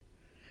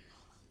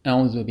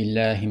أعوذ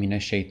بالله من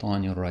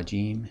الشيطان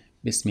الرجيم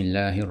بسم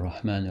الله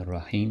الرحمن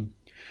الرحيم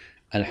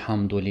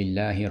الحمد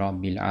لله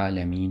رب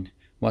العالمين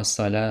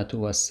والصلاة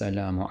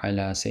والسلام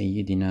على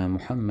سيدنا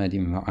محمد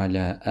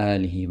وعلى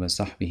آله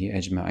وصحبه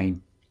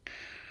أجمعين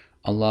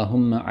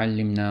اللهم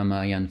علمنا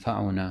ما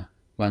ينفعنا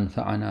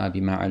وانفعنا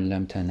بما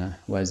علمتنا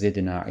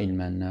وزدنا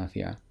علما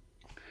نافعا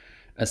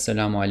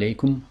Assalamu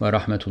alaikum wa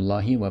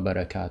rahmatullahi wa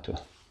barakatuh.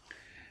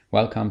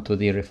 Welcome to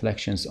the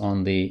reflections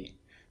on the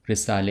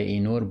Risale-i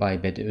Nur by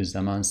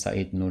Bediüzzaman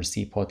Said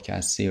Nursi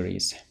podcast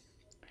series.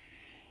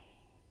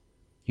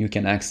 You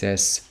can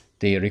access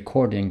the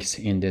recordings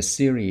in this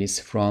series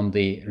from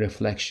the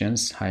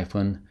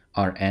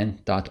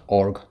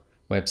reflections-rn.org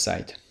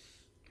website.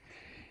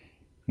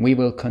 We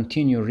will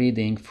continue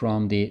reading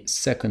from the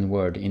second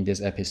word in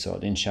this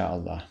episode,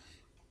 inshallah.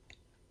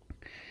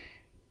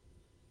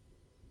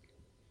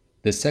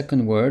 The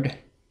second word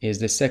is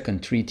the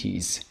second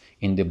treatise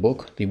in the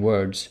book, The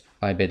Words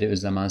by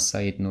Bediüzzaman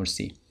Said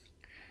Nursi.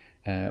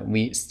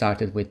 We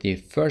started with the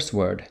first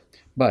word,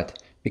 but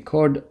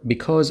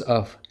because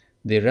of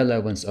the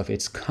relevance of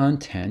its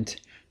content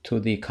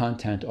to the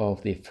content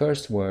of the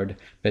first word,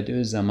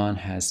 Bediüzzaman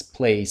has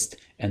placed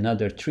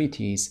another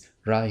treatise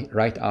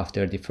right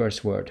after the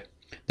first word.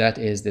 That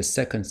is the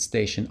second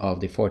station of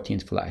the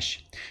 14th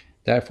flash.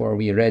 Therefore,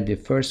 we read the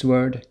first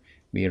word,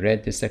 we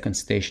read the second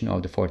station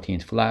of the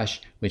 14th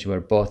flash, which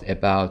were both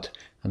about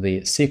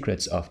the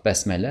secrets of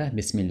Basmalah,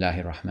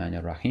 Bismillahir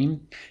Rahmanir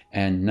Rahim,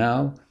 and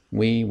now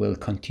we will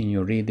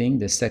continue reading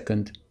the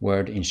second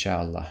word,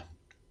 inshallah.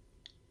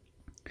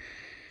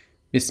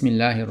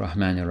 Bismillahir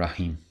Rahmanir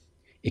Rahim.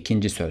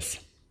 İkinci söz.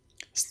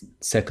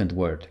 Second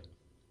word.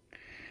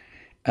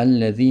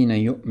 الَّذِينَ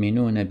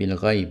يُؤْمِنُونَ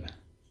بِالْغَيْبِ.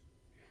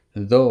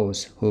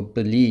 Those who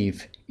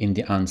believe in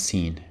the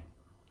unseen.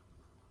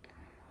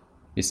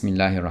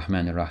 Bismillahir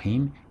Rahmanir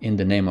Rahim. In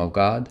the name of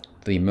God,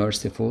 the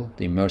merciful,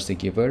 the mercy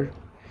giver.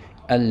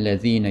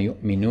 الَّذِينَ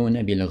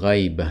يُؤْمِنُونَ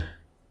بِالْغَيْبِ.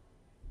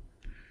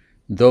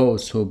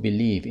 Those who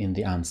believe in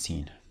the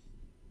unseen.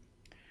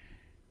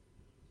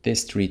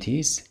 This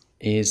treatise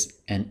is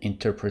an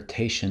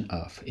interpretation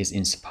of, is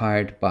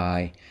inspired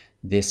by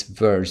this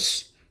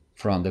verse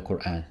from the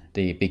Quran,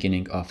 the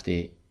beginning of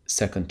the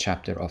second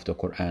chapter of the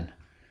Quran,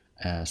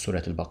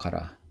 Surah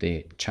Al-Baqarah,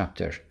 the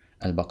chapter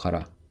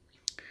Al-Baqarah.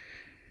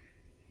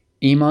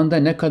 İmanda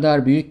ne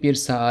kadar büyük bir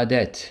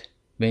saadet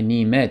ve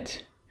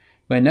nimet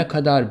ve ne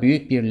kadar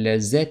büyük bir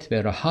lezzet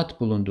ve rahat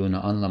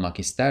bulunduğunu anlamak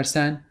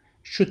istersen,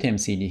 şu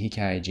temsili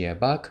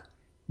hikayeciye bak,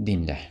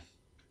 dinle.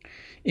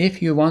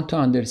 If you want to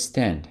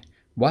understand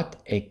what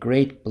a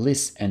great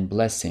bliss and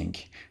blessing,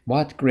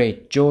 what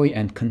great joy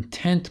and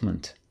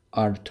contentment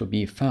are to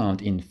be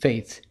found in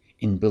faith,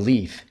 in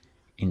belief,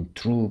 in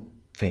true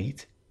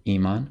faith,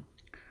 iman,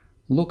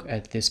 look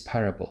at this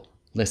parable,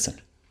 listen.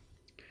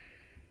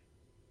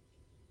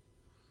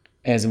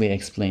 As we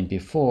explained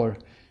before,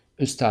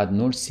 Ustad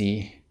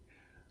Nursi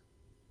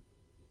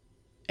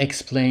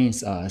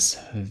explains us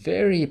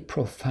very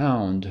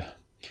profound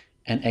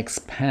and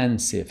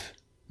expansive,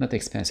 not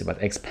expansive,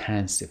 but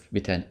expansive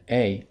with an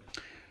A,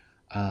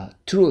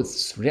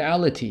 truths,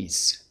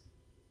 realities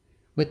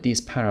with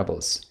these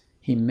parables.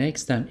 He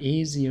makes them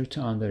easier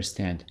to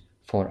understand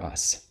for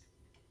us.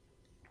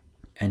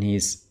 And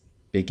he's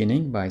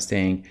beginning by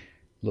saying,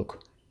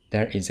 look,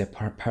 there is a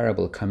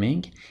parable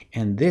coming,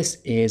 and this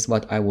is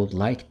what I would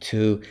like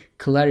to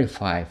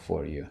clarify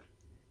for you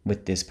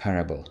with this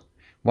parable.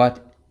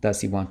 What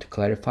does he want to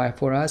clarify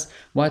for us?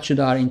 What should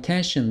our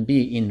intention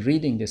be in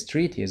reading this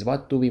treatise?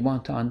 What do we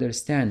want to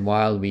understand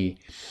while we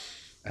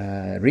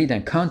read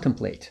and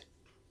contemplate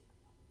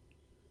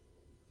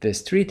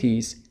this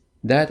treatise?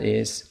 That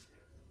is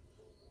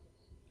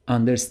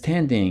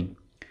understanding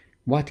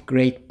what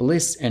great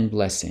bliss and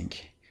blessing,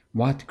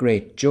 what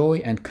great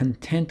joy and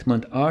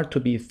contentment are to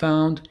be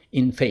found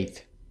in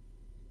faith,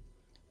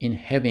 in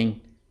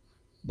having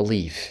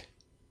belief.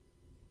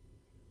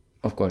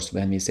 Of course,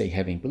 when we say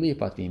having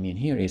belief, what we mean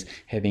here is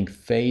having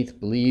faith,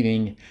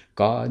 believing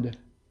God,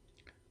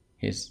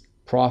 His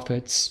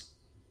prophets,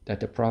 that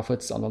the Prophet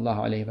sallallahu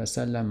alaihi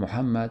wasallam,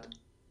 Muhammad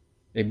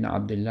ibn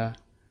Abdullah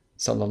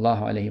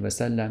sallallahu alaihi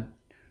wasallam,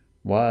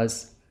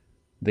 was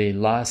the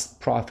last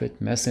prophet,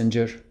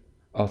 messenger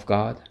of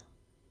God,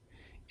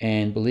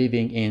 and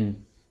believing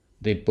in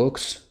the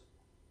books,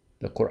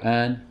 the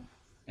Quran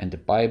and the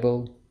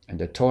Bible and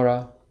the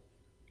Torah,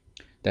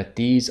 that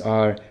these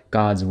are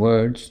God's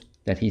words,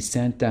 that He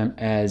sent them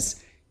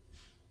as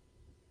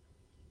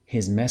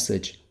His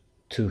message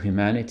to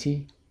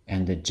humanity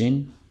and the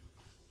jinn,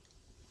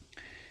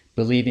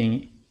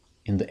 believing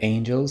in the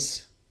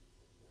angels,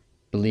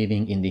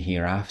 believing in the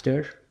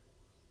hereafter,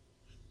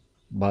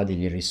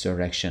 bodily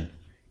resurrection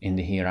in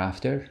the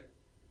hereafter,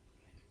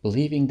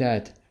 believing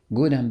that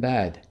good and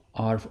bad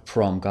are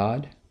from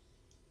God,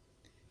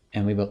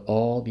 and we will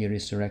all be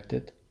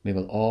resurrected, we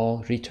will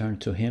all return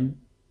to Him.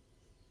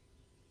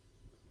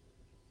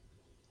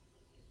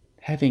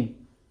 Having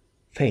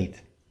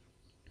faith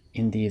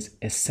in these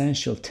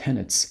essential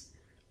tenets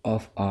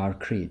of our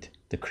creed,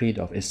 the creed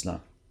of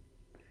Islam.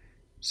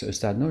 So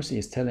Ustad Nursi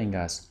is telling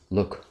us,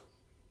 look,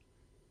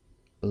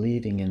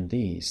 believing in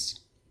these,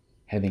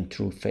 having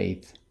true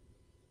faith,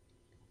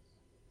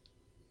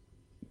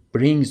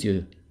 brings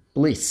you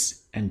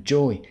bliss and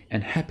joy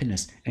and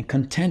happiness and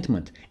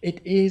contentment. It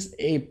is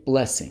a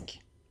blessing.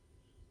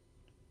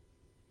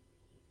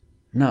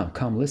 Now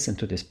come listen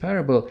to this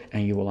parable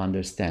and you will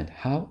understand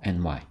how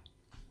and why.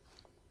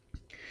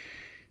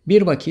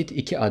 Bir vakit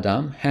iki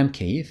adam hem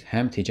keyif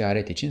hem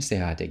ticaret için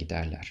seyahate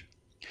giderler.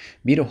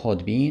 Biri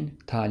hodbin,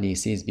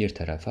 talihsiz bir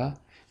tarafa,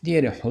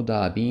 diğeri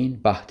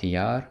hudabin,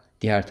 bahtiyar,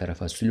 diğer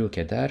tarafa sülûk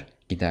eder,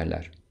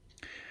 giderler.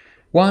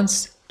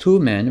 Once two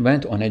men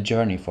went on a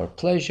journey for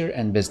pleasure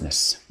and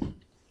business.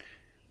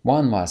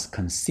 One was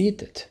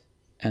conceited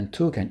and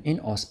took an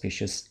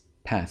inauspicious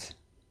path.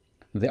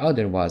 The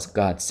other was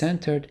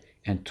God-centered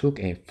and took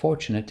a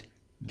fortunate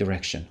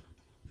direction.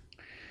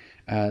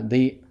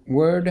 The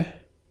word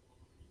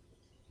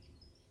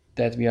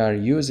that we are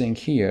using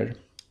here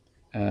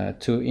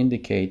to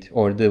indicate,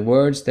 or the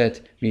words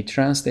that we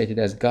translated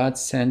as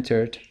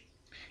God-centered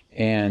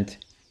and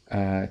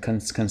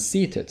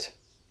conceited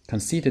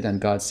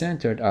and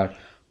God-centered are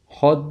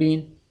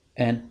hodbin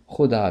and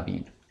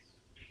hudabin.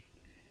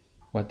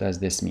 What does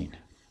this mean?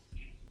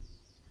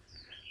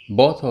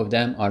 Both of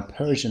them are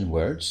Persian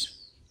words,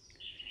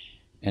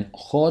 and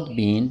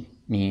hodbin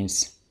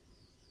means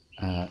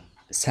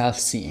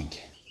self-seeing.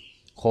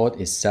 Hod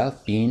is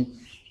self, bin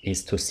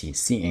is to see,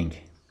 seeing.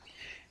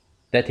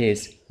 That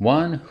is,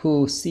 one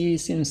who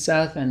sees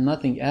himself and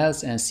nothing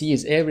else and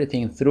sees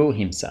everything through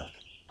himself.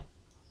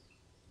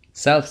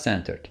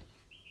 Self-centered,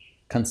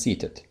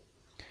 conceited.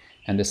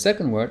 And the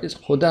second word is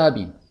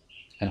hudabin.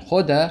 And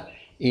huda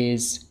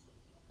is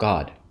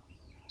God.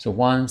 So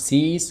one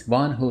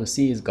who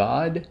sees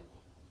God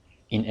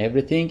in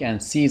everything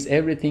and sees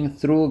everything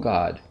through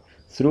God,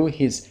 through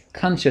his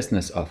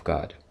consciousness of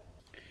God.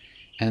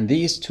 And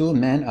these two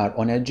men are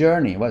on a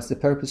journey. What's the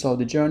purpose of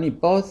the journey?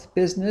 Both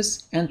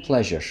business and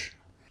pleasure.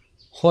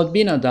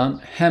 Hodbin adam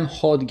hem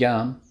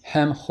hodgam,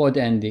 hem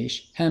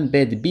hodendiş, hem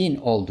bedbin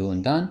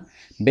olduğundan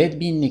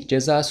bedbinlik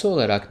cezası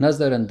olarak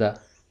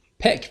nazarında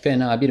pek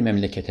fena bir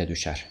memlekete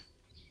düşer.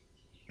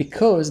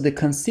 Because the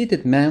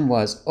conceited man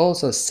was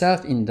also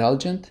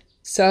self-indulgent,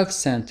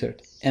 self-centered,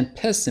 and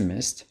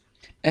pessimist,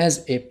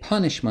 as a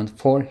punishment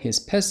for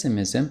his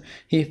pessimism,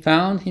 he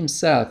found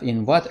himself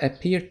in what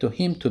appeared to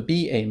him to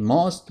be a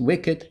most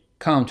wicked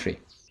country.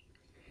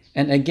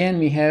 And again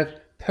we have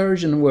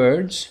Persian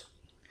words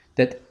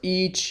that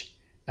each,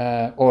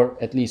 or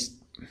at least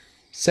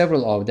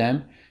several of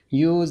them,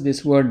 use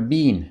this word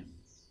bin,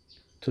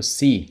 to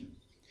see.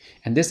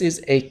 And this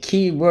is a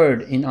key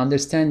word in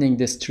understanding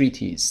this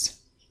treatise.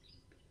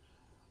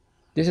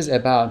 This is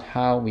about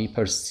how we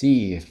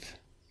perceive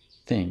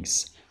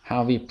things,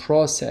 how we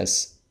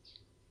process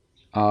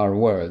our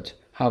world,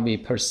 how we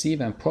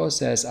perceive and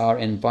process our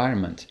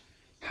environment,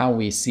 how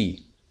we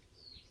see.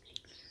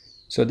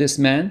 So this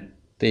man,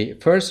 the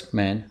first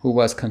man who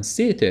was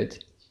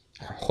conceited,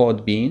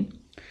 hodbin,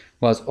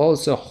 was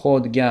also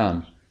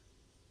hodgam,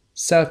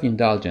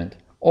 self-indulgent,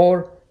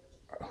 or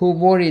who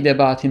worried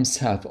about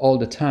himself all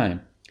the time.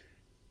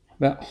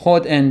 But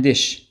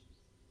hodendiş,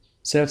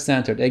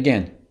 self-centered,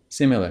 again,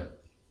 similar.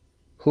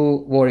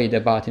 Who worried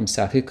about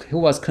himself, who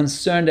was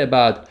concerned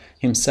about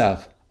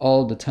himself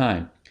all the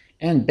time.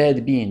 And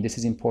bedbin, this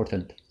is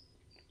important.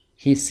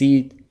 He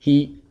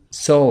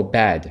saw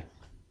bad.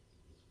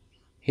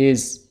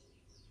 His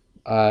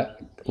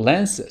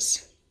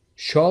lenses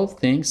showed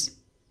things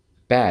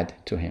bad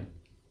to him.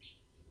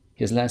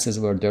 His lenses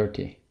were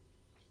dirty.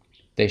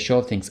 They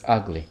showed things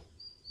ugly.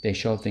 They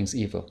showed things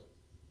evil.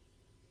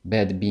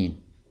 Bedbin.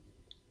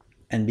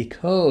 And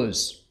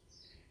because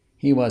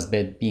he was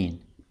bedbin,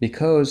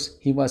 because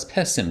he was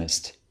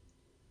pessimist,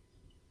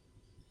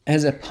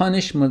 as a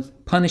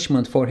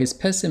punishment for his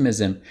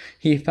pessimism,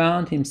 he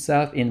found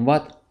himself in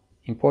what,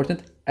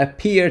 important,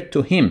 appeared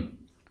to him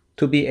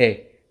to be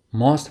a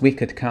most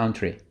wicked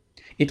country.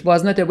 It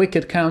was not a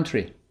wicked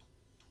country,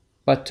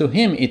 but to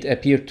him it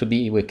appeared to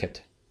be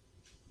wicked.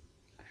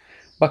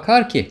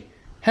 Bakar ki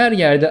her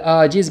yerde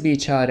aciz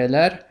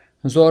biçareler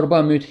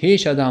zorba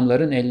müthiş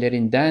adamların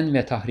ellerinden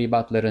ve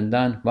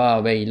tahribatlarından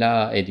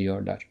vaveyla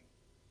ediyorlar.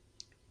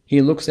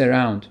 He looks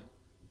around.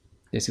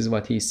 This is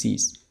what he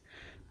sees.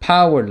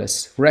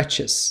 Powerless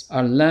wretches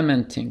are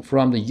lamenting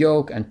from the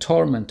yoke and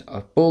torment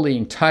of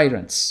bullying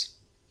tyrants.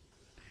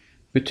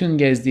 Bütün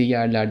gezdiği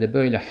yerlerde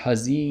böyle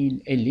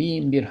hazin,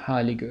 elim bir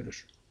hali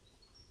görür.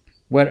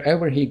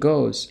 Wherever he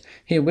goes,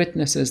 he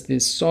witnesses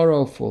this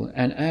sorrowful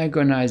and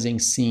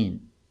agonizing scene.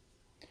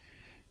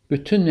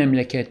 Bütün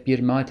memleket bir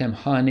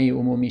matemhane-i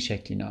umumi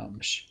şeklini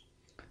almış.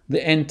 The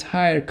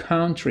entire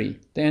country,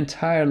 the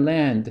entire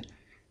land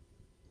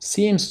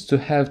seems to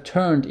have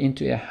turned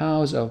into a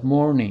house of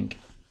mourning.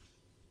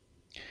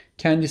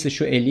 Kendisi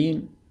şu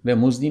elim ve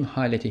muzlim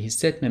haleti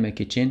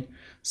hissetmemek için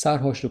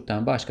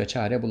sarhoşluktan başka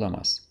çare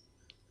bulamaz.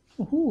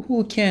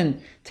 Who can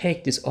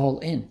take this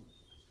all in?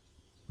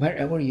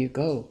 Wherever you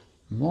go,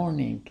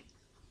 mourning,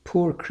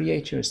 poor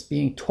creatures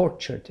being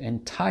tortured and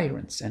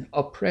tyrants and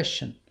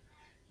oppression,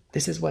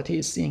 This is what he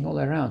is seeing all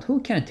around.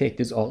 Who can take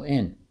this all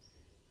in?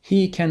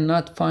 He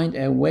cannot find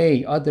a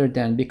way other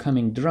than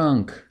becoming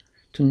drunk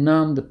to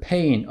numb the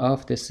pain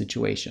of this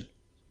situation.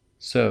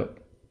 So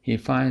he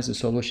finds the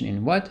solution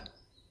in what?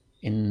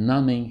 In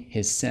numbing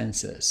his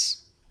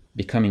senses,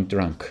 becoming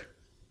drunk.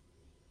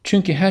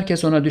 Çünkü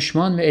herkes ona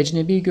düşman ve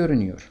ecnebi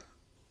görünüyor.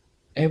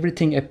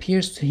 Everything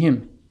appears to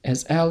him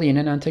as alien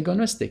and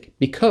antagonistic,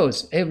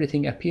 because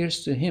everything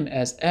appears to him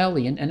as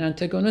alien and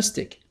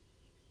antagonistic.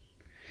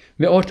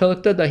 Ve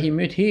ortalıkta dahi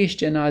müthiş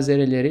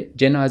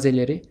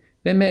cenazeleri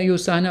ve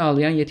meyusane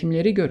ağlayan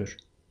yetimleri görür.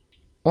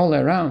 All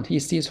around he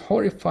sees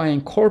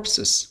horrifying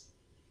corpses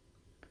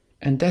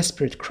and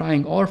desperate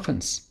crying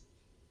orphans.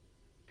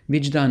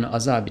 Vicdanı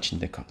azap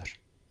içinde kalır.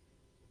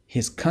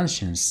 His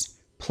conscience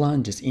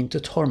plunges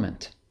into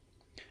torment.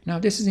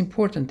 Now this is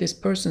important.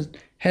 This person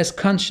has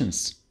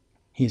conscience.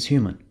 He is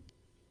human.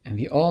 And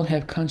we all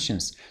have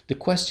conscience. The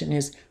question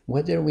is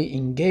whether we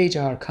engage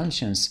our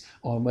conscience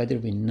or whether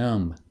we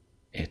numb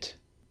it.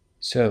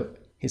 So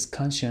his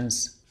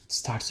conscience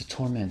starts to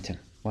torment him.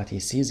 What he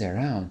sees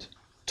around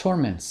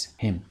torments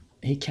him.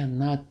 He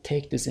cannot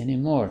take this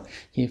anymore.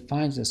 He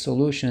finds a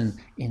solution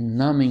in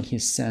numbing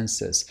his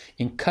senses,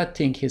 in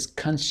cutting his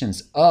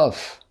conscience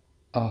off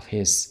of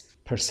his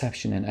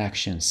perception and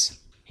actions.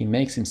 He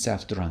makes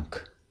himself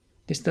drunk.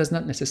 This does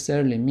not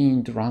necessarily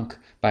mean drunk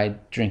by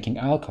drinking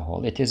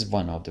alcohol. It is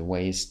one of the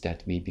ways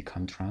that we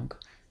become drunk.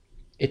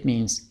 It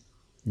means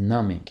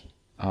numbing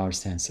our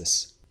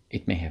senses.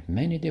 It may have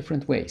many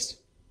different ways.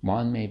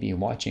 One may be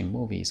watching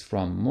movies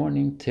from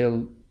morning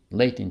till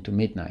late into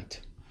midnight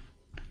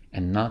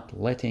and not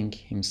letting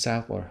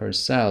himself or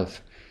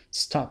herself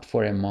stop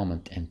for a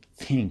moment and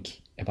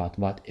think about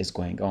what is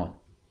going on.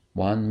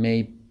 One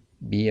may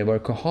be a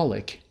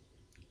workaholic,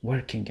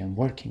 working and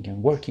working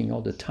and working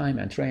all the time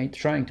and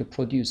trying to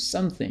produce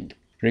something,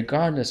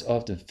 regardless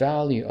of the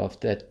value of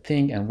that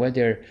thing and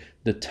whether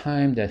the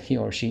time that he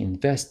or she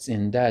invests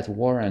in that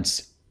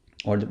warrants,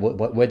 or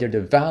whether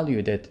the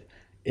value that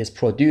is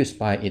produced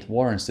by it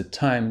warrants the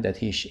time that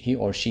he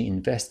or she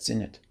invests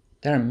in it.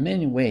 There are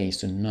many ways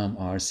to numb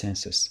our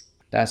senses.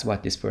 That's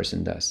what this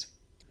person does.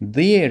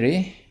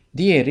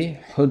 Diğeri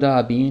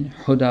hudabin,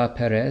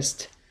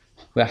 hudaperest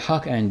ve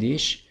hak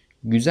endiş,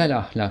 güzel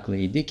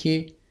ahlaklıydı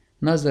ki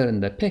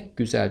nazarında pek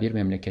güzel bir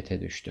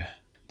memlekete düştü.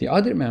 The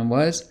other man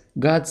was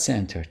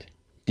God-centered,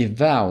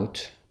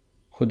 devout,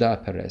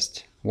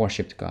 hudaperest,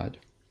 worshipped God,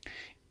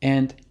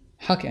 and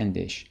hak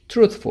endiş,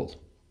 truthful.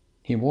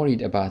 He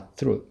worried about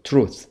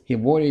truth. He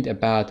worried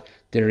about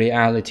the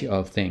reality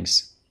of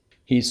things.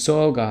 He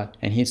saw God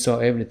and he saw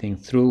everything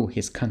through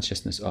his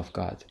consciousness of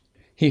God.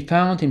 He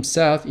found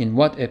himself in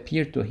what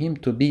appeared to him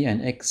to be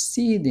an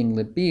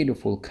exceedingly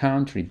beautiful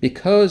country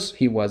because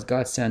he was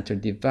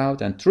God-centered,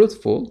 devout, and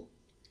truthful,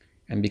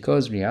 and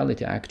because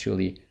reality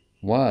actually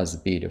was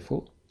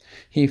beautiful.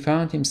 He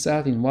found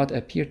himself in what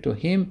appeared to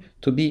him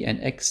to be an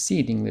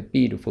exceedingly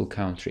beautiful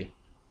country.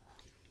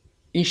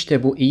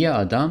 İşte bu iyi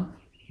adam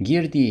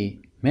girdiği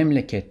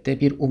memlekette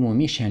bir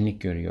umumi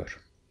şenlik görüyor.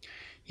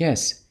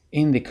 Yes,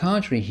 in the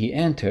country he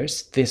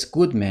enters, this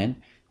good man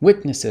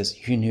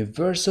witnesses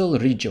universal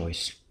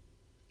rejoice.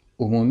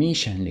 Umumi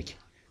şenlik,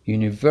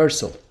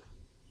 universal.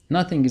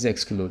 Nothing is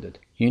excluded.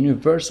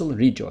 Universal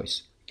rejoice.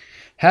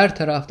 Her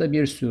tarafta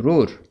bir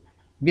sürur,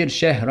 bir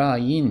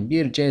şehrayin,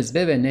 bir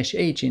cezbe ve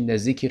neşe içinde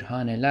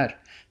zikirhaneler.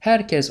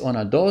 Herkes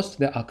ona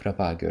dost ve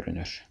akraba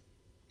görünür.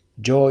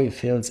 Joy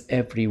fills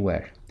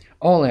everywhere.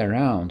 All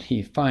around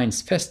he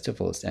finds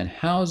festivals and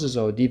houses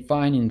of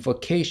divine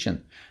invocation,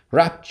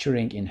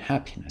 rapturing in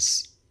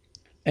happiness.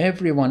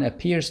 Everyone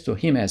appears to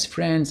him as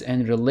friends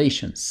and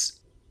relations.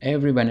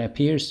 Everyone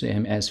appears to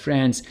him as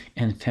friends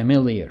and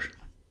familiar.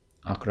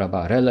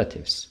 Akraba,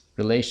 relatives,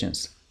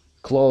 relations,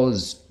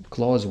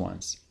 close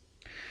ones.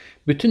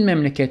 Bütün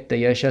memlekette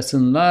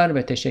yaşasınlar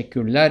ve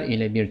teşekkürler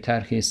ile bir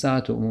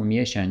terhisat-ı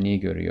umumiye şenliği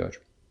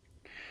görüyor.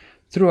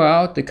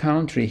 Throughout the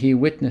country, he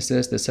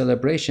witnesses the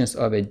celebrations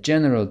of a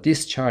general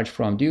discharge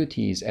from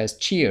duties as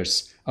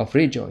cheers of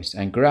rejoice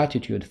and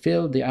gratitude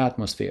fill the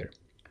atmosphere.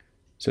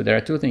 So there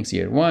are two things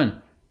here. One,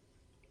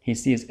 he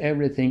sees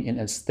everything in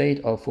a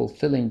state of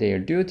fulfilling their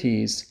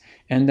duties,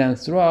 and then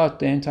throughout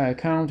the entire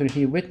country,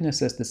 he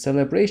witnesses the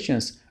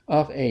celebrations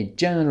of a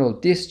general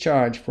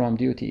discharge from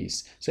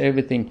duties. So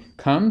everything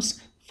comes,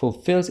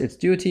 fulfills its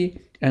duty,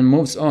 and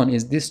moves on,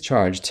 is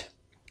discharged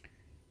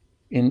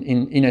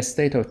in a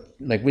state of,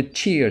 like, with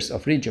cheers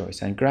of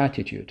rejoice and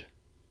gratitude.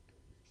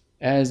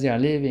 As they are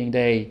living,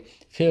 they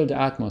fill the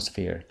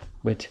atmosphere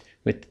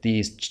with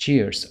these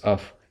cheers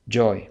of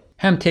joy.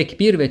 Hem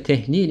tekbir ve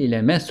tehlil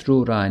ile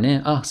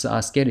mesrurane ahs-ı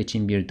asker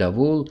için bir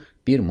davul,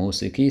 bir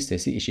musiki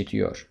sesi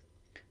işitiyor.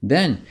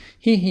 Then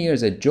he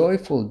hears a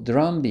joyful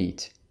drum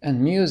beat and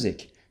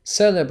music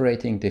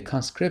celebrating the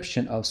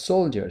conscription of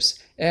soldiers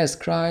as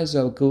cries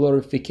of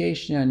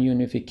glorification and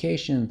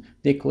unification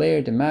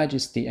declare the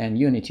majesty and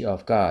unity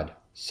of God.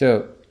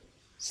 So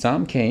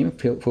some came,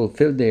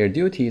 fulfilled their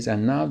duties,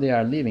 and now they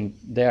are leaving.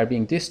 They are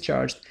being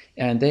discharged,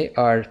 and they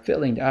are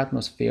filling the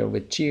atmosphere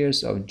with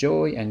cheers of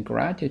joy and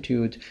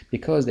gratitude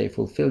because they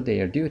fulfilled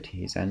their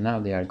duties, and now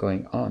they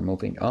are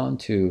moving on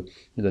to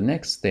the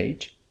next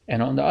stage.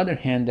 And on the other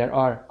hand, there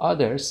are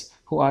others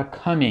who are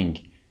coming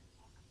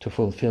to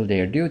fulfill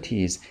their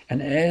duties,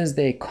 and as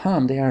they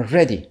come, they are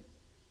ready.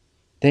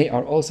 They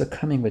are also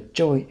coming with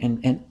joy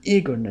and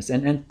eagerness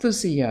and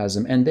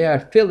enthusiasm, and they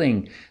are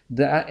filling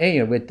the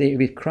air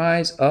with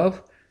cries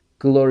of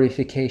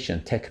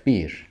glorification,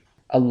 takbir,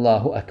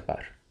 Allahu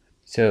Akbar.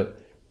 So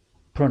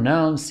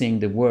pronouncing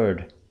the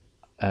word,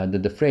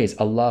 the phrase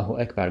Allahu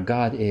Akbar,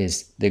 God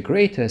is the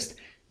greatest,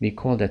 we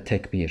call that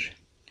takbir.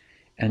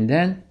 And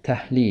then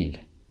tahleel,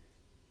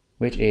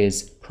 which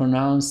is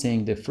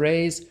pronouncing the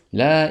phrase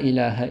La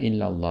ilaha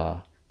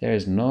illallah. There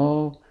is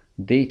no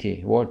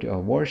deity worthy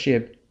of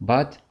worship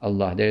but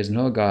Allah. There is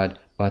no God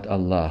but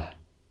Allah.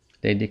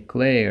 They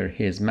declare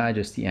His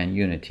majesty and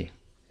unity.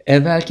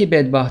 Evvelki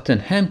bedbahtın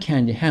hem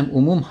kendi hem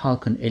umum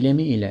halkın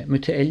elemi ile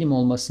müteellim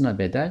olmasına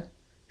bedel,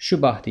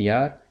 şu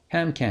bahtiyar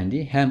hem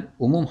kendi hem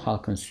umum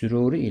halkın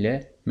süruru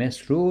ile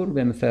mesrur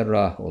ve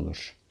müferrah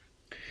olur.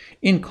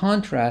 In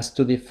contrast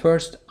to the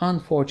first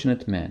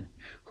unfortunate man,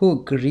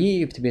 who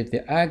grieved with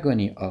the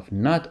agony of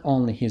not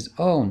only his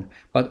own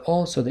but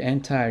also the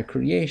entire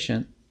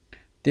creation,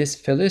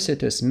 this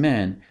felicitous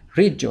man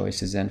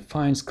rejoices and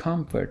finds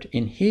comfort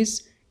in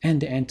his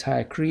and the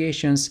entire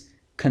creation's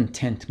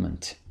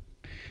contentment.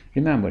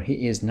 Remember,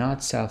 he is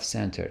not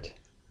self-centered.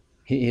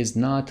 He is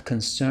not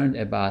concerned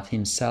about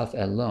himself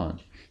alone.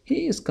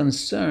 He is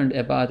concerned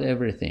about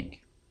everything.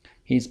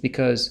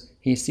 Because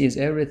he sees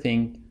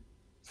everything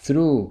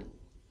through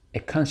a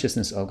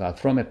consciousness of God,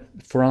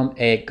 from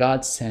a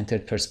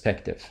God-centered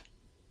perspective.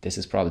 This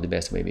is probably the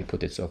best way we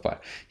put it so far.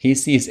 He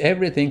sees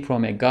everything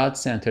from a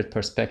God-centered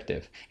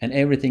perspective, and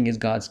everything is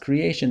God's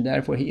creation.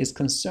 Therefore, he is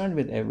concerned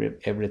with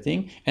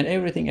everything, and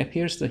everything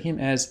appears to him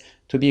as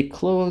to be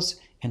close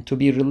and to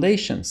be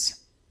relations.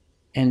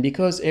 And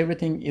because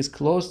everything is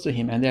close to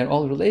him, and they are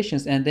all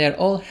relations, and they are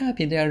all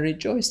happy, they are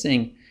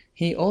rejoicing,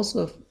 he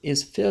also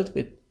is filled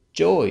with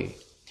joy.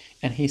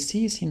 And he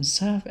sees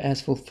himself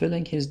as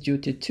fulfilling his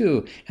duty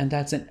too, and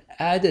that's an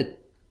added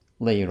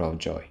layer of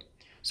joy.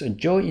 So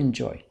joy in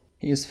joy.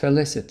 He is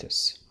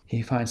felicitous.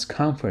 He finds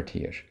comfort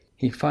here.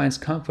 He finds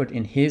comfort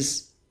in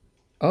his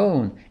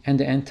own and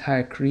the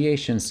entire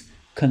creation's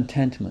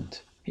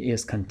contentment. He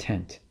is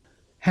content.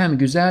 Hem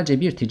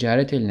güzelce bir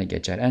ticaret eline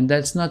geçer. And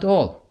that's not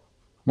all.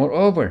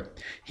 Moreover,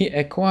 he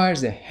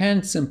acquires a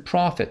handsome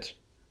profit.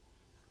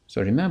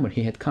 So remember,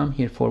 he had come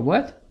here for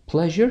what?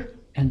 Pleasure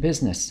and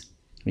business.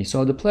 We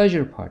saw the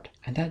pleasure part,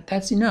 and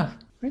that's enough.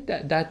 Right?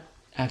 That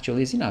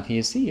actually is enough. He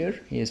is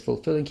here, he is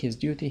fulfilling his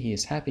duty, he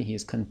is happy, he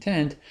is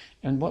content,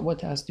 and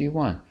what else do you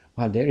want?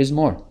 Well, there is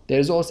more. There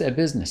is also a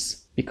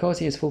business. Because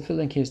he is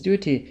fulfilling his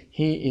duty,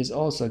 he is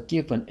also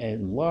given a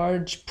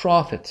large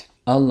profit.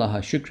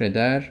 Allah'a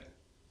şükreder,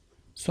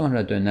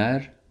 sonra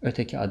döner,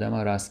 öteki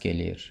adama rast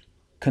gelir.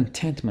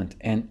 Contentment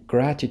and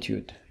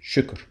gratitude,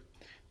 şükür,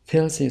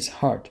 fills his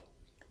heart.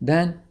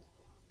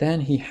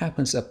 Then he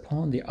happens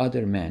upon the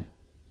other man,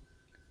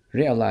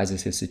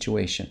 realizes his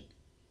situation,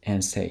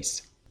 and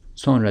says,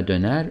 sonra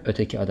döner,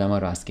 öteki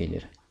adama rast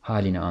gelir.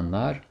 Halini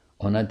anlar,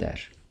 ona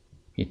der.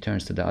 He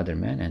turns to the other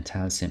man and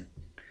tells him,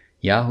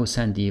 yahu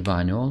sen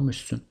divane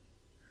olmuşsun.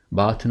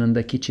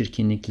 Batınındaki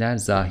çirkinlikler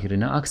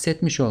zahirine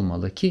aksetmiş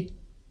olmalı ki,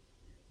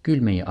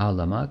 gülmeyi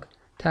ağlamak,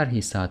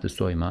 terhisatı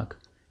soymak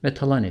ve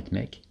talan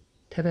etmek,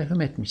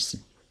 tevehhüm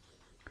etmişsin.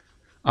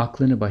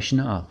 Aklını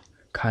başına al,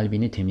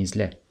 kalbini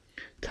temizle.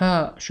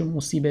 Ta şu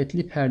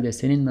musibetli perde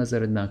senin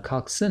nazarından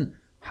kalksın,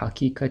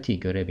 hakikati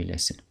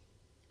görebilesin.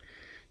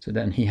 So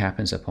then he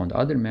happens upon the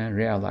other man,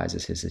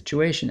 realizes his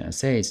situation and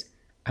says,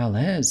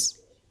 alas,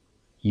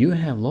 you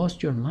have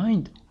lost your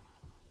mind.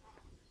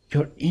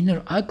 Your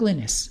inner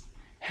ugliness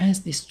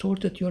has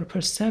distorted your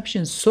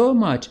perception so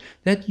much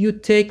that you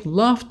take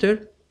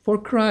laughter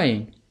for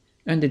crying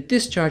and the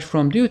discharge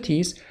from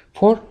duties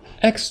for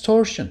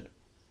extortion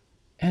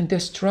and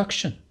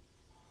destruction.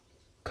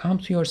 Come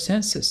to your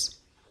senses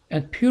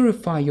and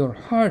purify your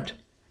heart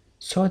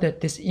so that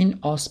this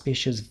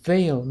inauspicious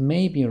veil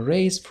may be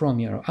raised from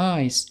your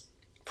eyes,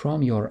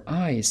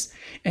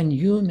 and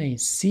you may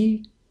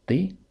see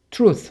the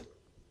truth.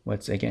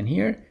 What's again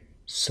here?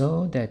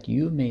 So that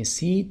you may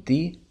see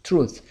the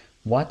truth.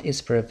 What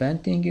is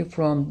preventing you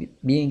from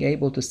being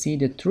able to see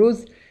the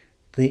truth?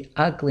 The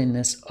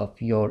ugliness of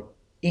your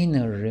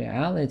inner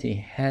reality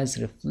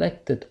has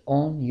reflected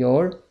on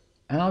your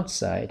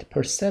outside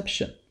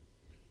perception,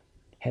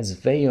 has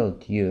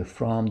veiled you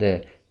from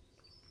the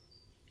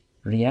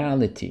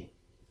reality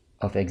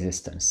of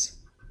existence.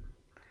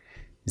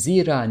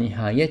 Zira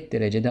nihayet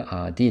derecede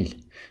adil,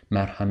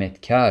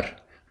 merhametkar,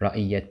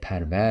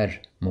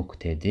 raiyetperver,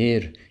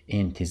 muktedir,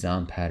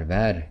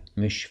 intizamperver,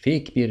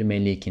 müşfik bir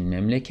melikin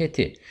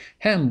memleketi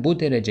hem bu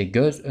derece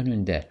göz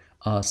önünde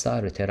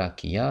asar-ı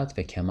terakkiyat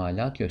ve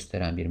kemalat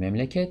gösteren bir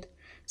memleket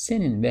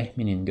senin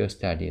vehminin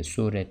gösterdiği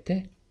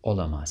surette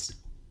olamaz.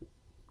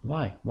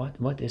 Why?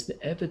 What is the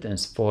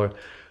evidence for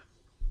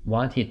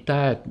what he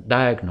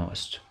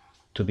diagnosed?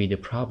 to be the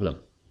problem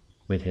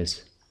with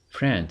his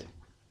friend.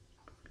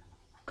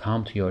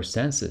 Come to your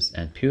senses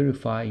and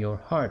purify your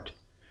heart,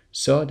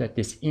 so that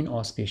this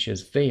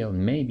inauspicious veil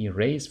may be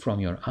raised from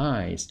your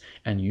eyes,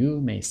 and you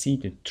may see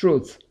the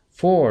truth.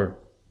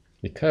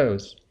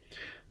 Because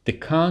the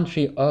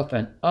country of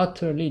an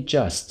utterly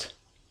just,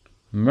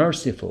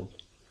 merciful,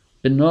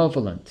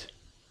 benevolent,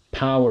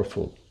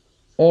 powerful,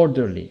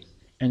 orderly,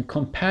 and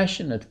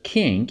compassionate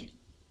king,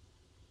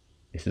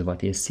 this is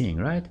what he is seeing,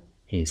 right?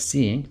 He is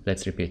seeing,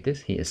 let's repeat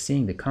this, he is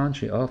seeing the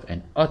country of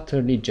an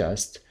utterly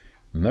just,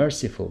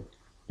 merciful,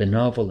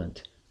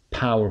 benevolent,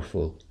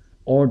 powerful,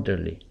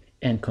 orderly,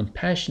 and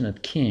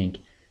compassionate king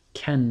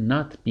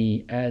cannot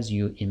be as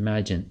you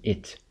imagine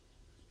it,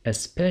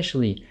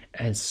 especially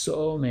as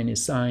so many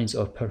signs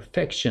of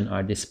perfection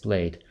are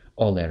displayed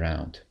all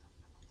around.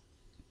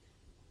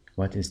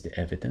 What is the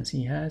evidence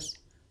he has?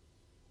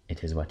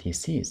 It is what he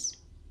sees.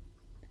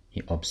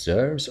 He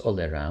observes all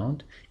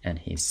around and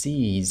he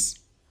sees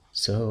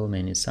so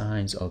many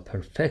signs of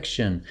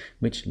perfection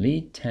which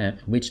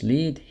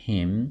lead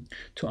him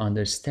to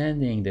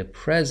understanding the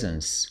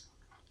presence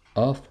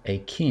of a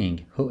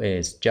king who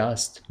is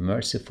just,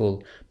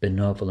 merciful,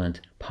 benevolent,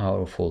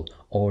 powerful,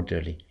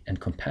 orderly, and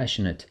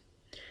compassionate,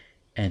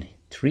 and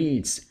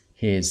treats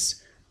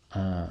his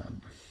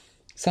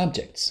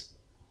subjects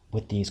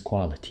with these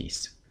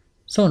qualities.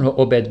 Sonra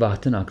o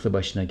bedbahtın aklı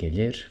başına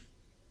gelir,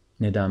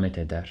 nedamet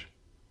eder.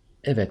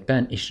 Evet,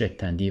 ben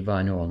işretten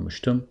divane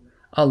olmuştum.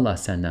 Allah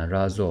senden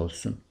razı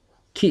olsun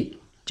ki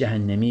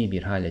cehennemi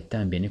bir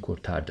haletten beni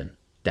kurtardın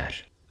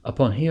der.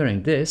 Upon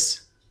hearing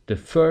this, the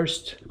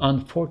first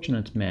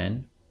unfortunate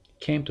man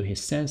came to his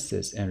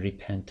senses and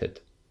repented.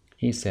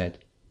 He said,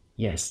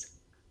 "Yes,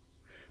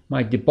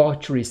 my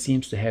debauchery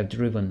seems to have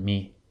driven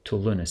me to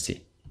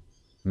lunacy.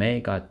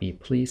 May God be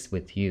pleased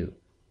with you.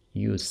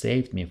 You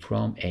saved me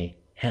from a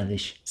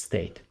hellish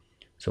state."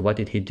 So what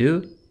did he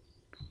do?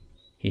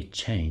 He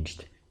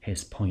changed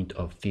his point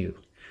of view.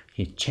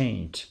 He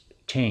changed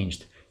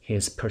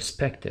his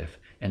perspective.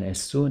 And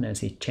as soon as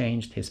he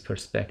changed his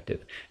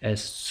perspective,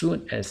 as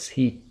soon as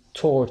he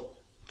tore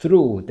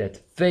through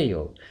that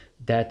veil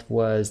that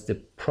was the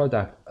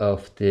product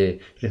of the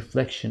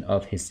reflection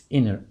of his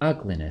inner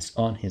ugliness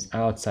on his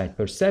outside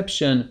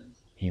perception,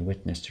 he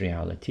witnessed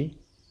reality.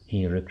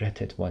 He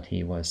regretted what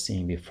he was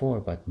seeing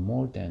before, but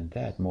more than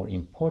that, more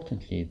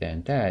importantly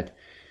than that,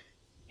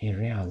 he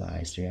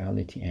realized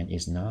reality and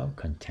is now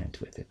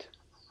content with it.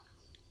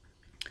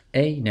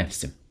 Ey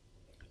nefsim,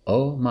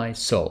 O my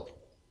soul.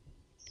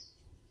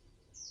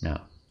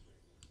 Now,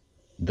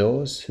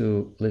 those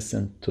who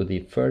listen to the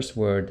first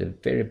word, the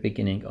very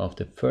beginning of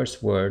the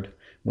first word,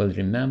 will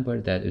remember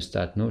that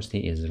Ustad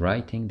Nursi is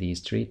writing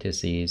these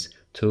treatises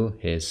to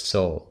his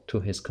soul,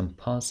 to his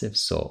compulsive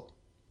soul.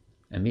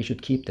 And we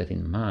should keep that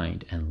in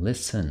mind and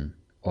listen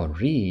or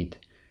read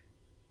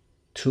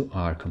to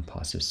our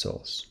compulsive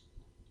souls.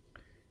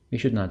 We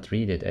should not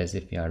read it as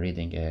if we are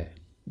reading a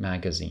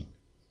magazine.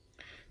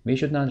 We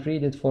should not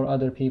read it for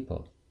other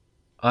people.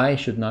 I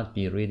should not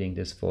be reading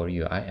this for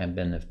you. I am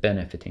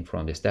benefiting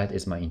from this. That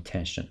is my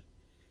intention.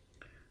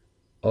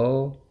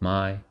 Oh,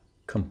 my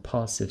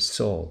compulsive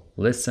soul,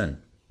 listen.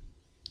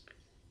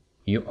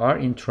 You are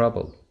in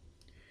trouble.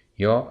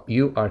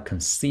 You are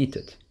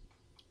conceited.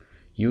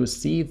 You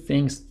see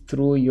things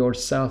through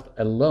yourself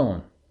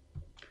alone.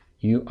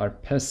 You are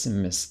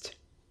pessimist.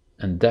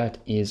 And that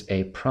is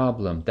a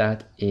problem.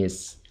 That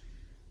is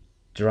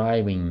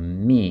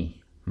driving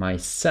me,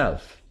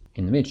 myself,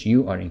 in which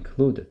you are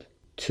included,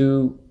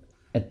 to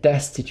a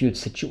destitute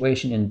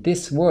situation in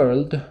this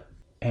world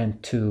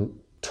and to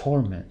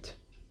torment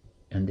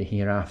in the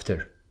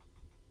hereafter.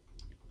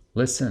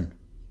 Listen,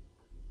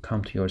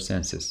 come to your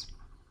senses.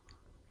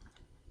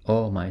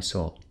 Oh my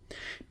soul.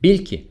 Bil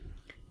ki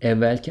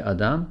evvelki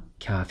adam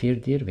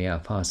kafirdir veya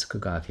fasıkı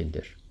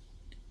gafildir.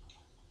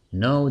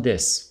 Know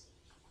this.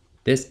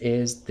 This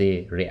is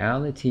the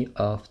reality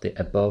of the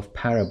above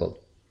parable.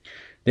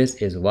 This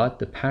is what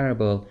the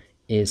parable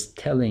is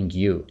telling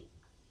you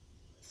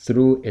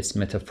through its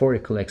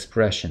metaphorical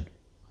expression.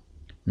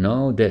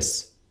 Know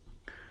this.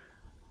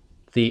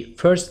 The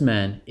first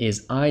man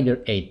is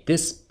either a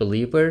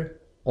disbeliever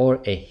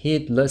or a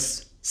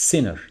heedless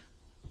sinner.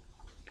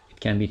 It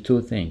can be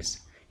two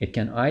things. It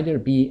can either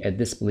be a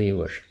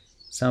disbeliever,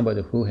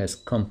 somebody who has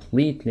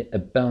completely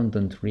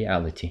abandoned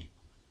reality,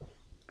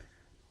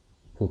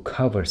 who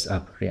covers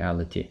up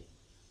reality,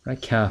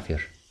 right? Kafir.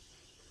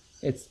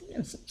 It's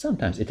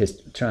sometimes it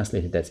is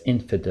translated as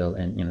infidel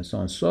and so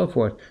on and so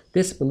forth.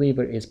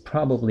 Disbeliever is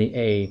probably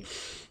a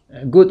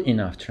good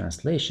enough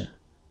translation,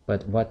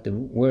 but what the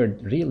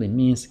word really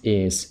means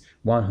is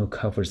one who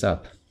covers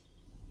up.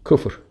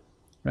 Kufr,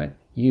 right?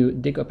 You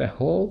dig up a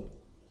hole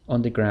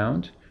on the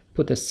ground,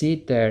 put a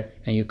seed there,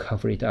 and you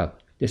cover it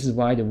up. This is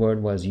why the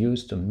word was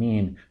used to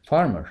mean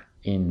farmer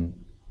in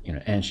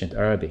ancient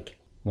Arabic.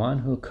 One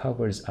who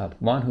covers up,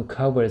 one who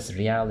covers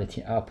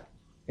reality up.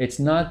 It's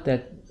not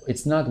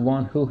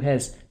one who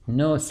has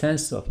no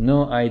sense of,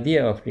 no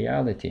idea of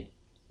reality,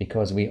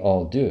 because we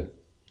all do.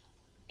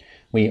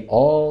 We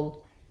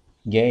all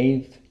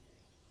gave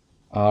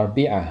our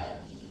bi'ah.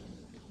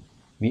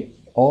 We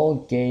all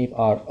gave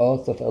our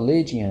oath of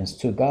allegiance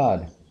to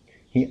God.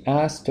 He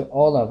asked to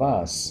all of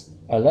us,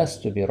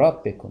 Alastu bi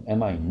rabbikum,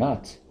 am I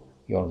not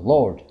your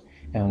Lord?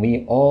 And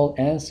we all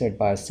answered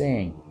by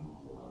saying,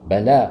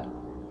 Bala,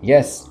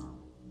 yes,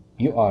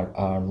 you are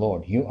our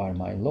Lord, you are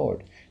my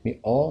Lord. We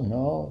all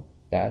know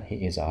that He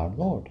is our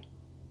Lord,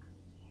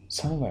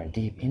 somewhere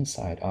deep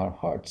inside our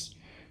hearts.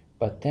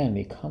 But then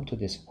we come to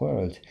this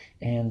world,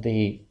 and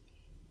the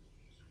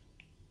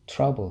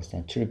troubles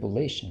and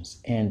tribulations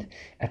and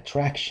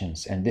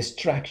attractions and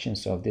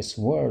distractions of this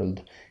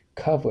world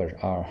cover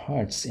our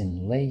hearts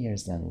in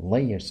layers and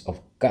layers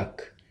of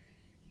gunk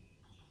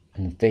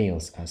and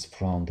veils us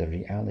from the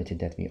reality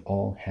that we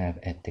all have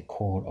at the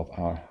core of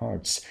our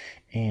hearts.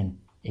 And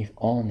if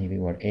only we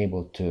were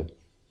able to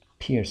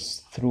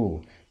pierce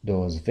through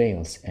those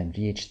veils and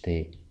reach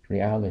the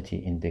reality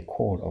in the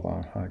core of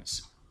our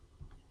hearts.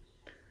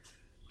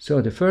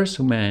 So the first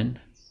man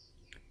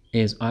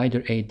is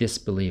either a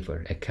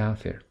disbeliever, a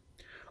kafir,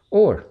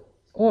 or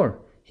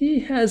he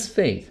has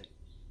faith.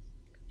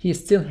 He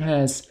still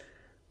has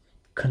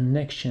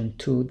connection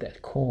to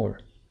that core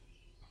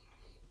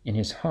in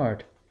his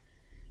heart,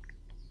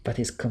 but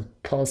his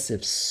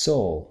compulsive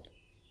soul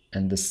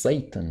and the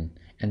Satan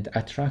and the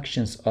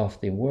attractions of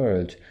the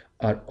world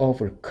are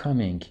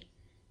overcoming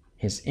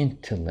his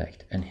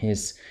intellect and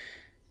his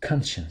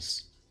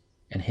conscience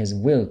and his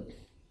will.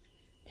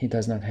 He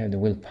does not have the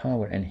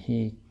willpower, and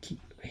he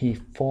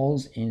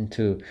falls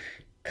into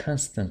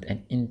constant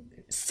and in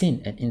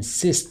sin and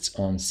insists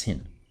on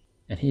sin,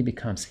 and he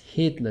becomes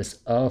heedless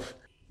of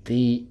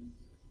the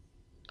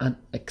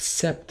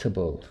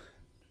unacceptable,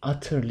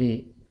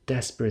 utterly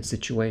desperate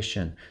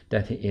situation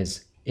that he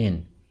is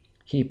in.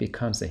 He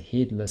becomes a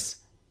heedless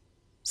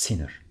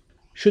sinner.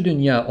 Şu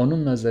dünya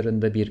onun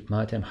nazarında bir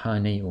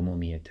matemhane-i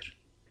umumiyedir.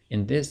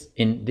 In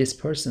this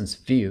person's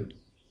view,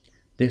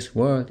 this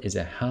world is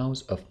a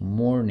house of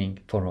mourning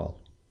for all.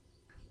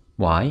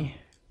 Why?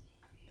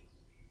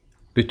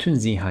 Bütün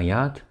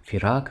zihayat,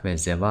 firak ve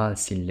zeval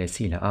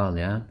sillesiyle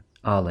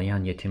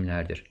ağlayan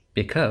yetimlerdir.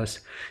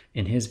 Because,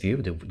 in his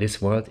view,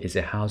 this world is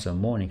a house of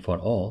mourning for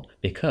all,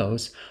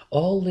 because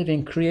all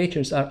living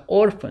creatures are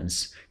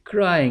orphans,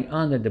 crying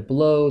under the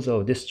blows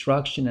of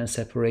destruction and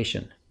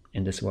separation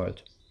in this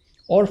world.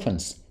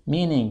 Orphans,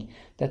 meaning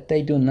that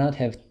they do not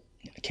have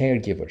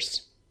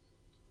caregivers.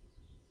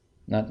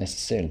 Not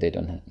necessarily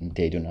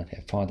they do not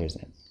have fathers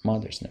and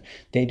mothers. No.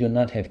 They do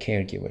not have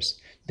caregivers.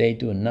 They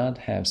do not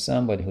have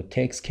somebody who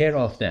takes care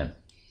of them.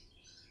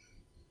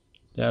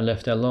 They are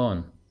left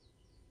alone.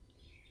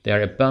 They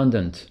are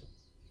abandoned.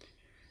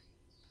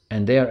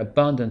 And they are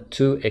abandoned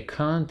to a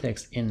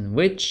context in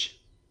which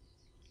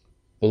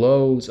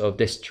blows of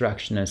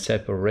destruction and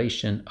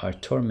separation are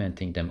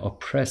tormenting them,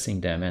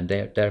 oppressing them, and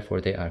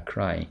therefore they are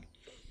crying.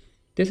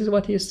 This is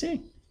what he is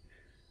saying.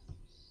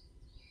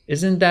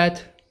 Isn't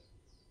that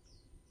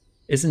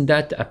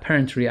the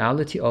apparent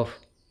reality of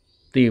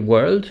the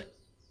world?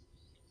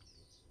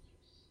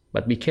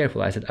 But be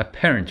careful, I said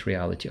apparent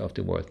reality of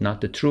the world,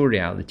 not the true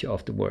reality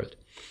of the world.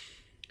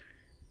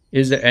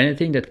 Is there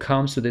anything that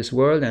comes to this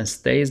world and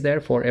stays there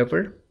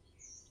forever?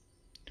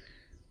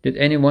 Did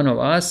any one of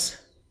us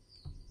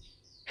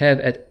have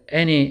at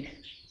any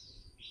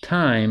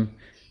time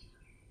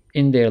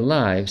in their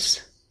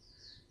lives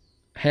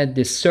had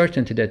this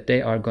certainty that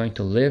they are going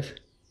to live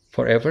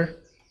forever?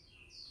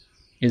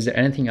 Is there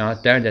anything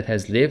out there that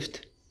has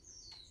lived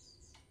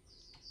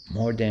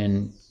more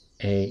than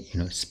a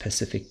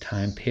specific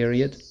time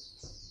period?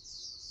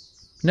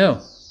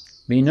 No,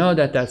 we know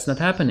that that's not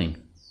happening.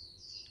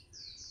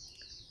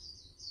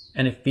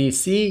 And if we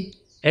see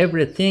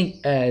everything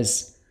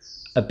as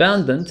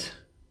abandoned,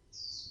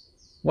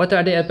 what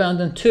are they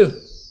abandoned to?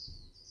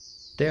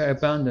 They are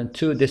abandoned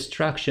to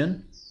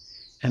destruction,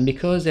 and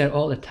because they're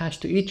all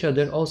attached to each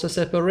other, also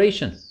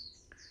separation.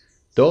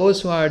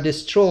 Those who are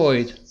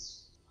destroyed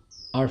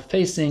are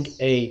facing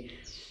a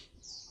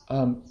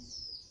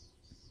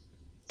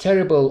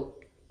terrible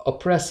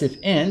oppressive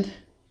end,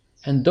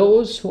 and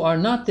those who are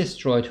not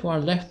destroyed, who are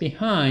left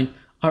behind,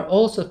 are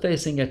also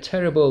facing a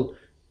terrible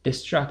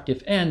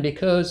destructive end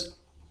because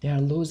they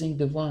are losing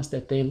the ones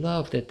that they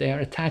love, that they are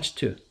attached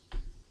to.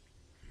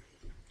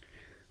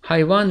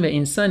 Hayvan ve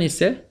insan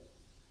ise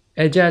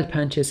ecel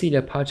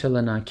pençesiyle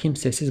parçalanan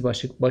kimsesiz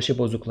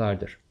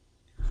başıbozuklardır.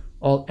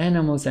 All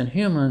animals and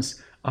humans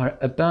are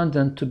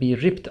abandoned to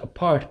be ripped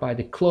apart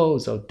by the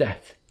claws of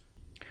death.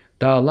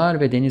 Dağlar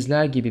ve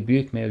denizler gibi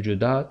büyük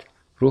mevcudat,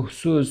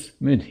 ruhsuz,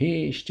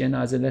 müthiş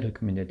cenazeler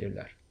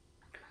hükmündedirler.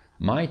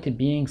 Mighty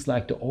beings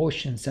like the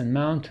oceans and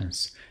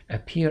mountains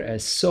appear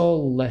as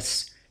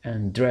soulless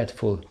and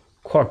dreadful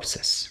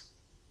corpses.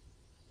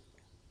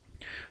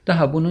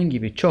 Daha bunun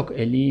gibi çok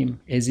elim,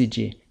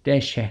 ezici,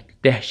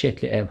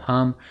 dehşetli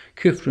evham,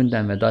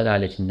 küfründen ve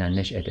dalaletinden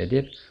neş'et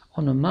edip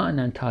onu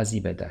manen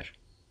tazip eder.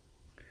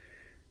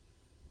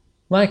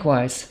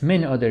 Likewise,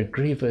 many other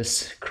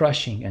grievous,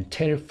 crushing, and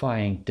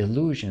terrifying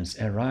delusions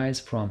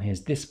arise from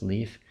his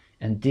disbelief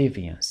and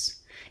deviance,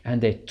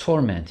 and they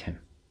torment him.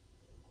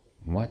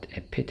 What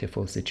a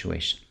pitiful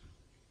situation.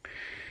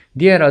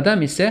 Diğer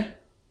adam ise,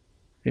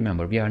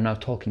 remember we are now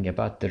talking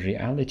about the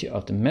reality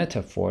of the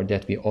metaphor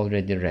that we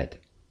already read.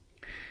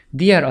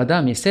 Diğer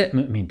adam ise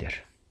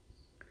mümindir.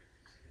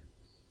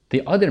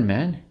 The other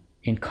man,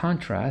 in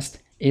contrast,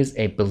 is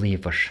a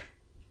believer.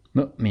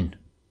 Mümin,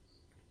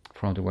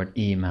 from the word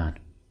iman,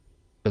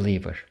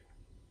 believer.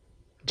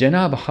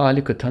 Cenab-ı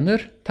Halık'ı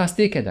tanır,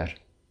 tasdik eder.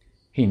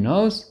 He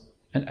knows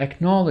and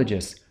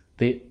acknowledges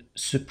the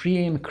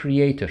supreme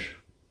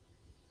creator,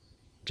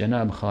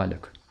 Cenab-ı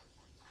Halık,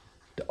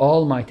 the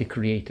almighty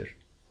creator.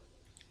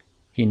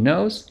 He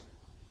knows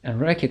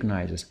and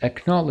recognizes,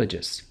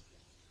 acknowledges.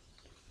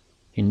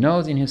 He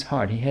knows in his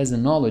heart, he has the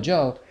knowledge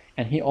of,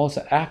 and he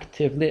also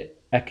actively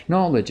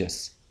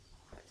acknowledges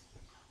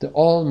the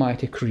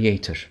almighty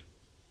creator.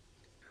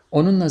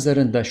 Onun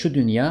nazarında şu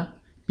dünya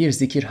bir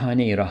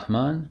zikirhane-i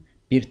Rahman,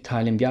 bir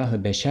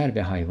talimgâh-ı beşer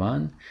ve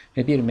hayvan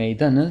ve bir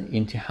meydanı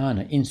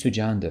imtihanı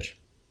insücandır.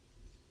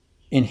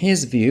 In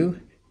his view,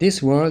 this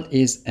world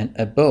is an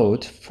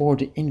abode for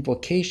the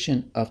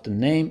invocation of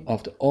the name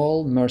of the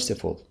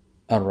All-Merciful,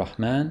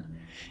 Ar-Rahman,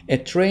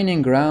 a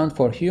training ground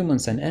for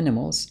humans and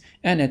animals,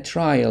 and a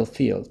trial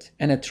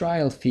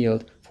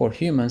field for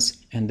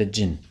humans and the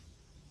jinn.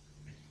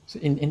 So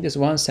in this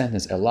one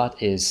sentence, a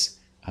lot is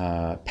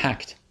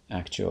packed,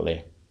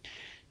 actually.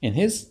 In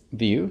his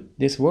view,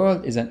 this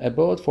world is an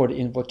abode for the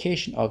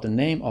invocation of the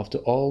name of the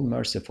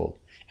All-Merciful,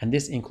 and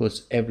this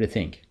includes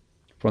everything,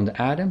 from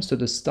the atoms to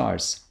the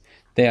stars.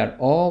 They are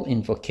all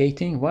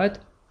invocating what?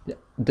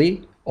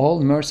 The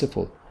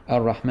All-Merciful,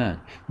 Ar-Rahman.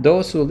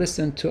 Those who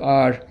listen to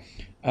our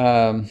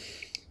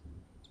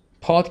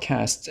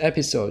podcast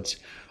episodes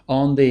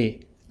on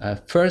the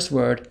first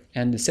word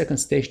and the second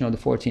station of the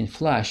 14th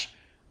flash,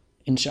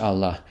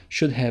 inshallah,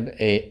 should have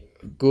a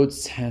good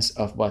sense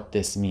of what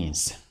this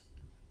means.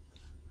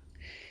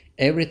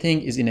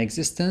 Everything is in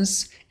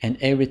existence, and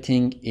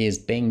everything is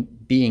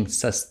being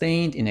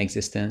sustained in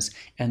existence,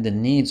 and the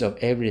needs of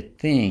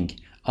everything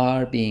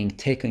are being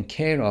taken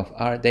care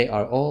of. They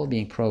are all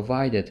being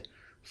provided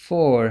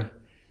for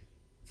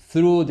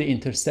through the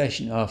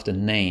intercession of the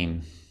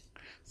name,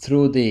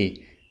 through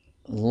the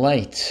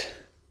light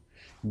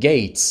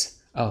gates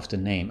of the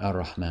name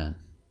Ar-Rahman,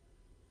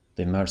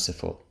 the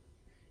merciful.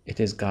 It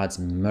is God's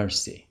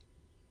mercy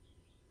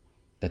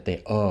that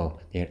they owe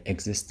their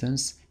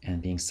existence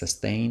and being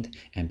sustained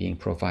and being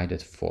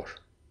provided for.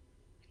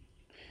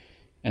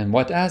 And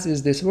what else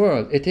is this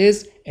world? It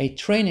is a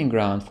training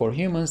ground for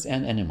humans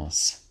and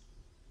animals.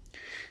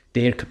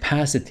 Their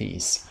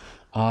capacities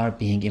are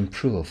being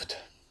improved.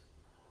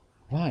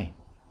 Why?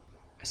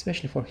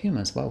 Especially for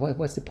humans.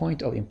 What's the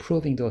point of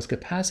improving those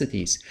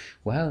capacities?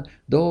 Well,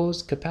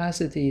 those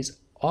capacities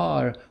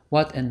are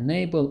what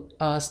enable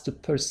us to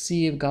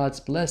perceive God's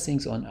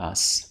blessings on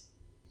us.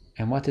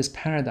 And what is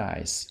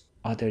paradise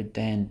other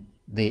than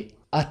the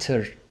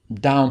utter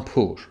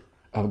downpour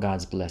of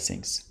God's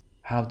blessings?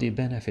 How do you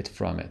benefit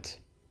from it?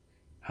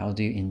 How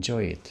do you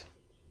enjoy it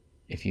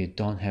if you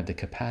don't have the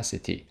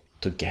capacity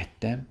to get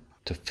them,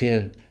 to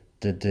fill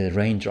the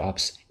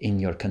raindrops in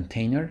your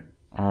container?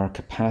 Our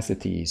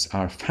capacities,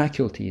 our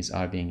faculties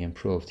are being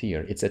improved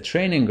here. It's a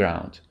training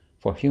ground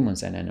for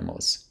humans and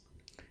animals.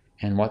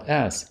 And what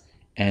else?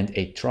 And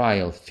a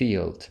trial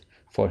field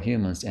for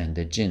humans and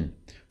the jinn,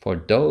 for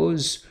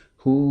those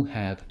who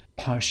have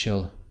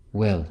partial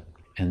will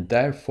and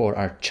therefore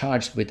are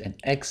charged with an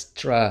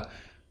extra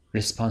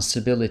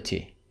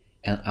responsibility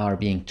and are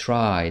being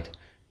tried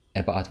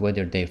about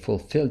whether they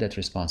fulfill that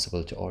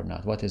responsibility or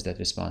not. What is that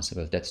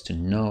responsibility? That's to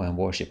know and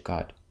worship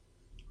God.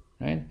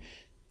 Right?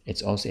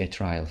 It's also a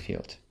trial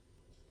field.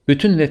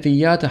 Bütün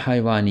vefiyat-ı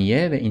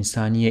hayvaniye ve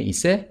insaniye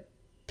ise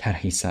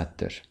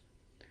terhisattır.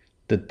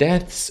 The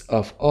deaths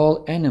of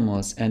all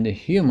animals and the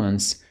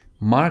humans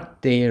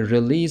mark their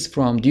release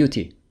from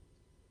duty.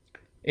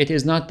 It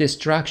is not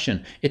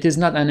destruction. It is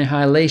not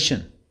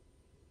annihilation.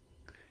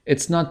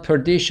 It's not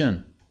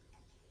perdition.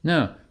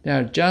 No, they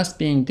are just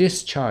being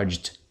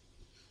discharged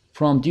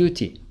from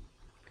duty.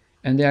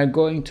 And they are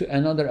going to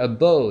another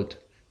abode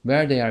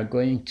where they are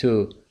going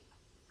to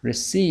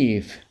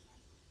receive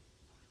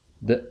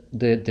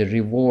the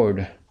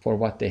reward for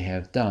what they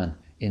have done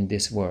in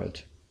this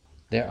world.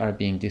 They are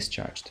being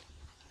discharged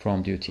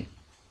from duty.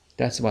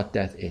 That's what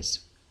that is.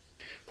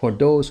 For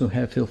those who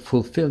have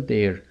fulfilled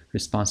their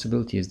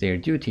responsibilities, their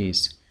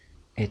duties,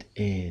 it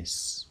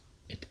is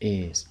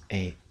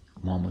a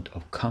moment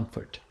of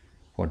comfort.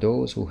 For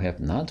those who have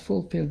not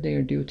fulfilled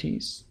their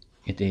duties,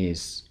 it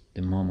is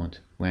the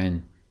moment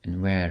when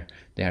and where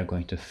they are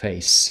going to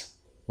face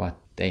what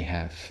they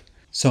have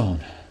sown.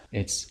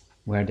 It's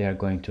where they are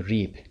going to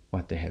reap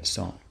what they have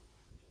sown.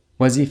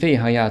 Vazife-i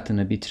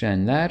hayatını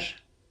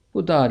bitirenler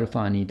bu dar-ı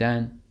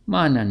faniden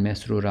manen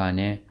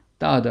mesrurane,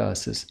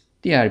 dağdağısız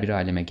diğer bir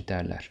aleme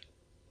giderler.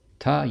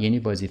 Ta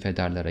yeni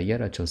vazifedarlara yer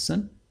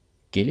açılsın,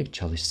 gelip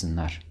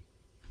çalışsınlar.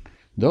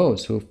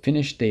 Those who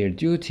finish their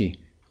duty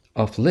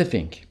of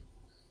living,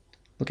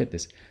 look at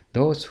this,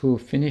 those who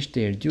finish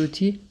their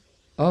duty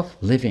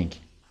of living,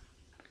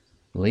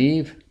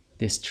 leave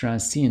this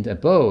transient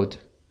abode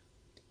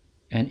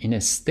and in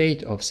a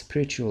state of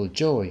spiritual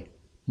joy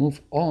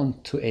move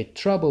on to a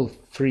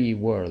trouble-free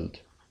world,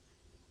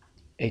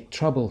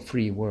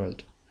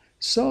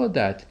 so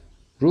that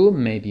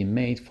room may be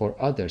made for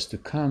others to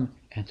come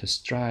and to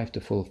strive to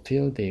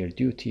fulfill their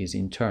duties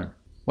in turn.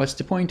 What's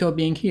the point of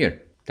being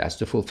here? That's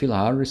to fulfill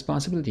our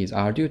responsibilities,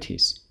 our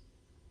duties.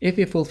 If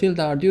we fulfilled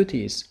our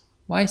duties,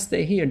 why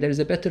stay here? There is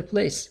a better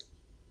place.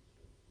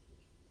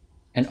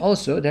 And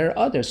also, there are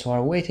others who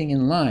are waiting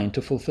in line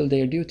to fulfill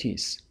their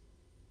duties.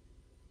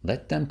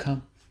 Let them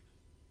come.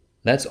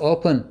 Let's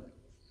open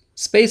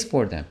space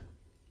for them.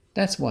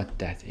 That's what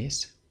death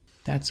is.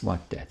 That's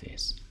what death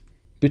is.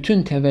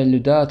 Bütün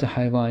tevellüdat-ı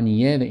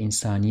hayvaniye ve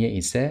insaniye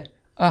ise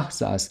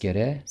ahz-ı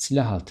askere,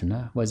 silah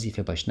altına,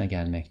 vazife başına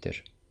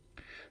gelmektir.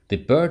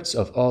 The births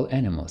of all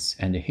animals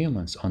and the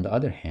humans, on the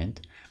other hand,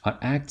 are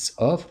acts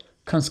of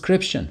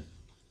conscription,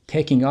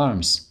 taking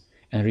arms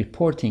and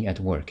reporting at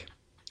work.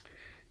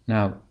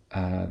 Now,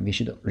 we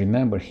should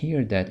remember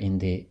here that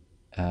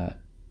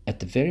at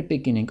the very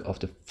beginning of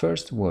the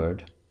first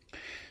word,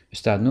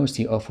 Ustad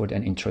Nursi offered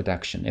an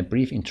introduction, a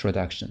brief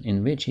introduction,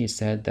 in which he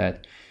said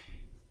that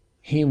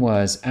he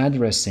was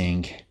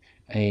addressing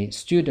a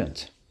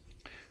student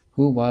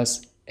who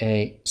was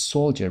a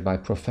soldier by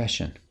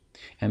profession.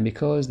 And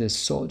because the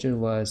student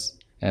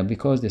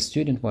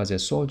was a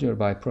soldier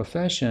by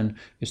profession,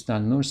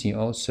 Ustad Nursi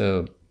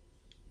also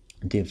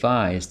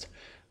devised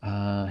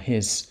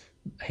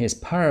his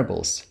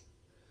parables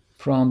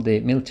from the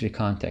military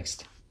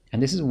context.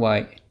 And this is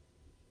why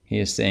he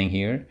is saying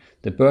here,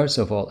 the births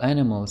of all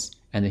animals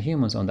and the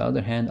humans, on the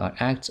other hand, are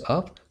acts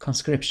of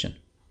conscription,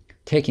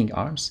 taking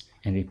arms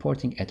and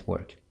reporting at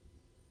work.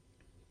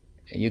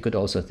 You could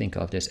also think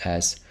of this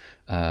as,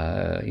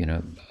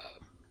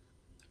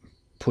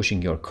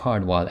 pushing your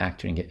cart while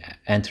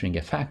entering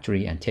a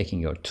factory and taking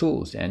your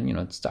tools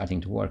and,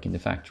 starting to work in the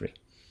factory.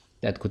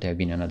 That could have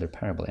been another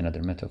parable,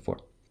 another metaphor.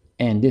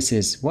 And this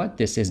is what?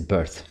 This is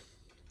birth.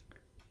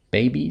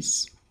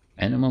 Babies,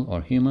 animal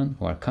or human,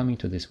 who are coming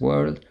to this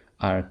world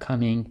are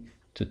coming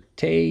to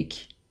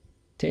take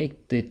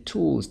the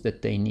tools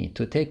that they need,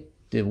 to take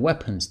the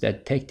weapons,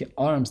 take the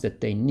arms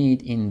that they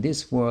need in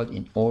this world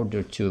in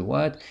order to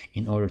what?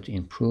 In order to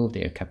improve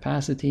their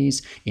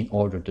capacities, in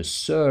order to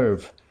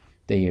serve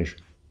their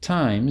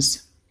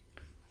times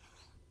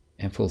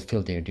and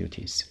fulfill their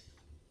duties.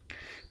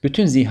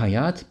 Bütün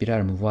zihayat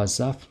birer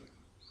muvazzaf,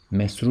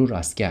 mesrur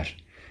asker,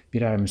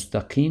 birer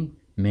müstakim,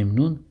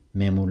 memnun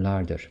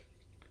memurlardır.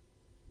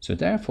 So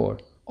therefore,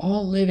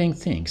 all living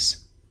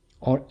things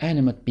or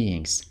animate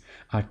beings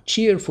are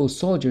cheerful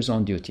soldiers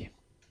on duty.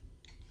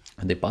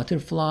 And the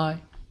butterfly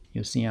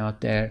you see out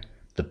there,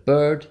 the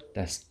bird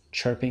that's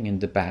chirping in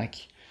the back,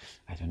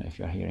 I don't know if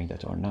you're hearing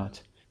that or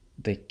not,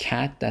 the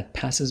cat that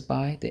passes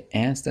by, the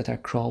ants that are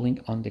crawling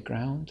on the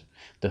ground,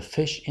 the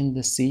fish in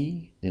the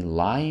sea, the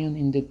lion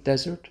in the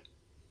desert,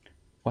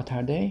 what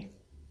are they?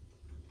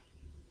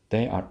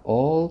 They are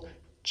all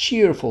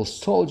cheerful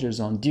soldiers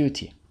on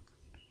duty.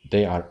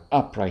 They are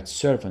upright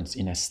servants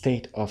in a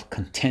state of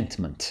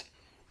contentment.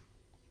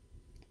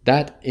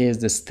 That is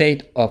the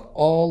state of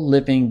all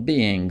living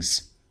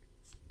beings,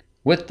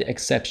 with the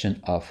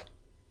exception of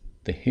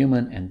the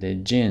human and the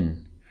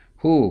jinn,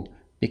 who,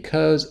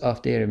 because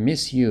of their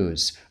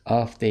misuse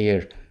of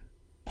their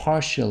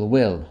partial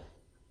will,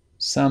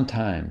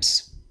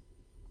 sometimes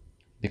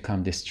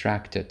become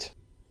distracted,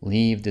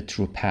 leave the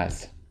true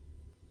path,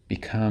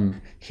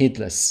 become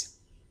heedless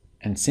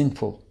and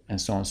sinful,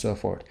 and so on and so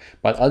forth.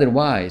 But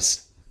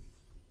otherwise,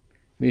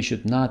 we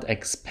should not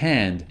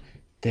expand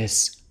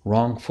this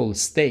wrongful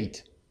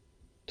state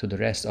to the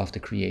rest of the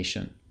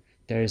creation.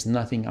 There is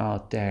nothing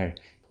out there,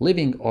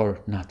 living or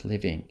not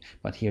living,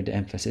 but here the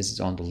emphasis is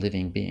on the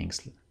living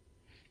beings,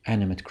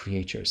 animate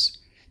creatures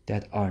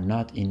that are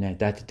not in a,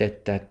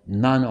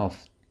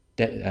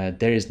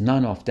 there is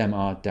none of them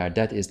out there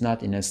that is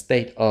not in a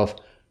state of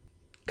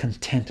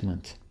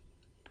contentment.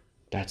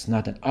 That's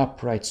not an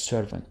upright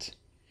servant.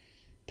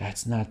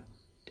 That's not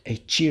a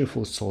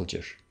cheerful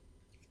soldier.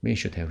 We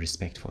should have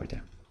respect for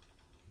them.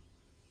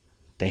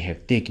 They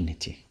have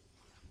dignity.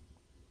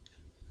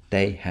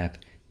 They have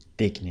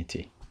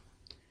dignity.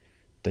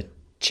 The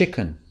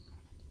chicken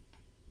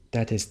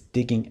that is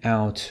digging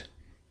out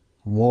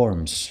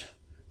worms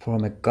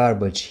from a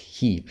garbage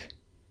heap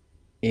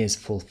is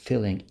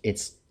fulfilling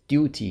its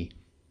duty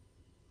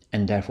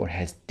and therefore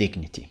has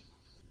dignity.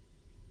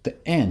 The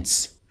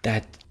ants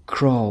that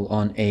crawl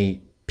on a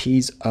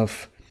piece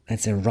of,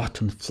 let's say,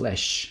 rotten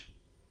flesh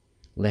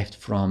left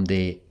from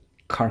the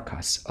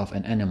carcass of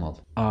an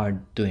animal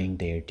are doing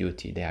their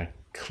duty. They are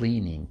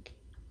cleaning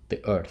the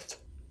earth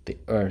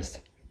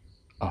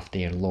of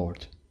their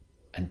Lord,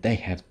 and they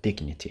have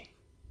dignity,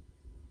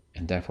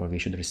 and therefore we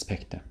should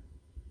respect them.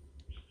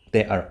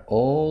 They are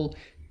all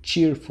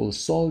cheerful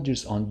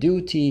soldiers on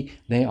duty.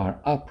 They are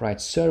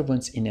upright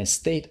servants in a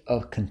state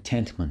of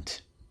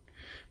contentment.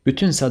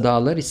 Bütün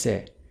sadalar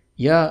ise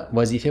ya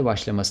vazife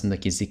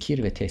başlamasındaki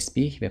zikir ve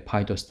tesbih ve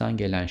paydostan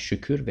gelen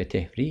şükür ve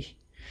tehrih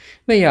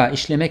veya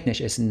işlemek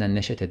neşesinden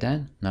neşet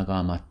eden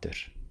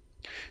nagamattır.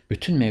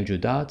 Bütün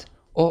mevcudat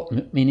o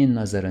müminin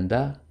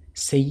nazarında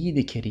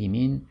Seyyid-i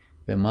Kerim'in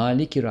ve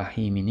Malik-i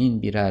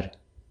Rahim'inin birer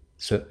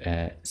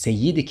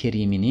Seyyid-i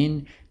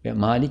Kerim'inin ve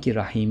Malik-i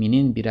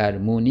Rahim'inin birer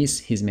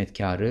munis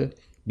hizmetkarı,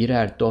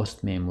 birer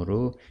dost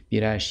memuru,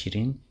 birer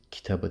şirin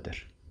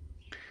kitabıdır.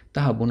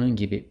 Daha bunun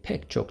gibi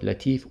pek çok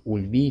latif,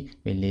 ulvi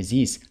ve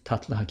leziz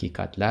tatlı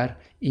hakikatler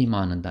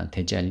imanından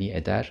tecelli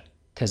eder,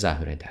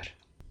 tezahür eder.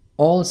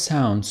 All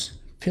sounds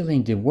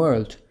filling the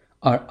world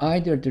are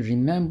either the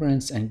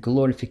remembrance and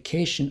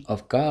glorification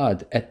of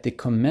God at the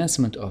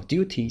commencement of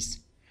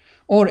duties,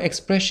 or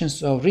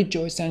expressions of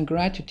rejoice and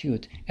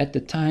gratitude at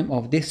the time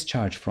of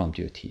discharge from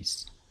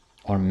duties,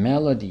 or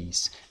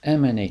melodies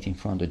emanating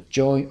from the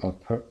joy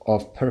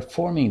of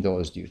performing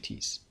those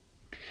duties.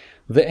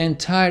 The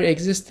entire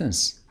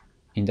existence,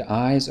 in the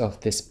eyes of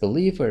this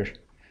believer,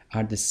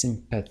 are the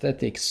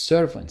sympathetic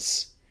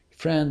servants,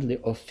 friendly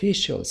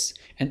officials,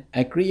 and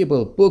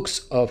agreeable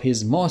books of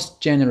his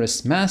most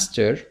generous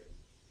master,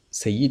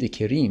 Sayyid-i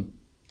Kerim,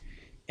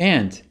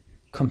 and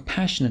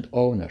compassionate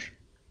owner,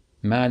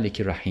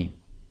 Malik-i Rahim.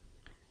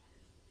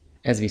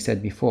 As we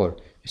said before,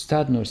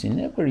 Ustad Nursi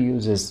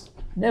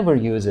never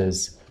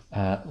uses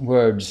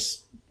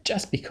words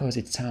just because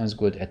it sounds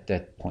good at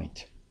that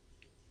point.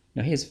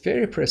 Now, he is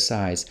very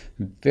precise,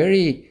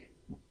 very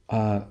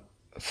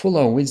full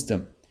of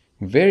wisdom,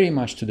 very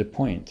much to the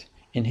point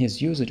in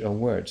his usage of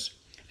words.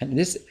 And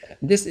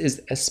this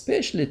is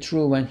especially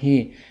true when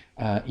he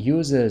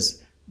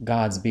uses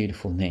God's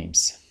beautiful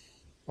names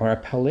or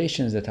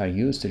appellations that are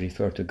used to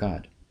refer to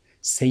God.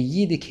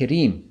 Sayyid-i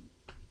Kerim,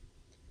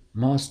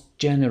 most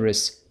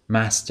generous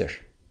master,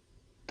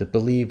 the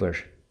believer,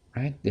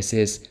 right? This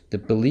is the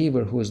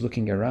believer who is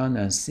looking around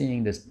and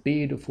seeing this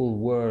beautiful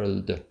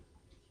world.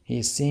 He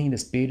is seeing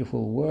this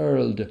beautiful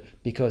world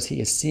because he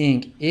is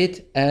seeing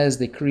it as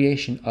the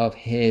creation of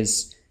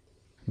his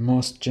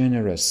most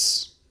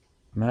generous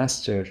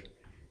master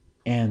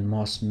and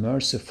most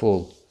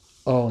merciful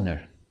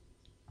owner.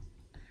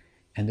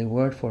 And the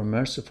word for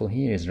merciful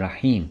here is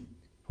Rahim.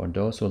 For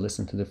those who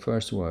listen to the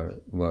first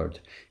word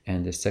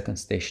and the second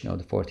station of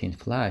the 14th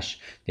flash,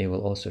 they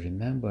will also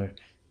remember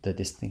the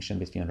distinction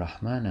between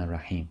Rahman and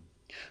Rahim.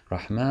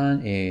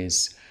 Rahman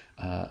is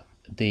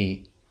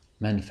the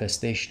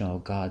manifestation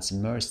of God's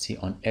mercy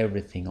on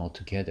everything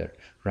altogether.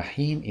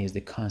 Rahim is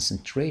the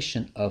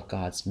concentration of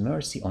God's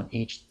mercy on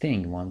each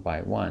thing one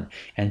by one.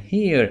 And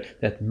here,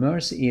 that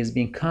mercy is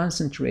being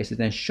concentrated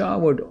and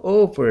showered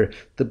over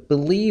the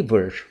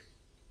believer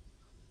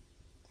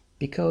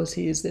because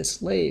he is the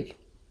slave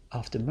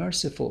of the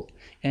merciful,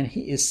 and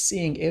he is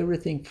seeing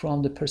everything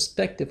from the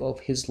perspective of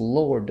his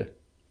Lord,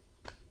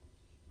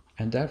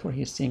 and therefore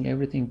he is seeing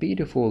everything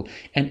beautiful,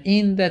 and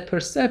in that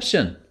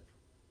perception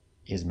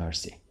is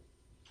mercy.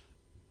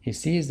 He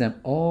sees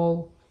them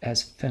all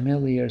as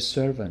familiar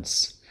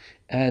servants,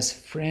 as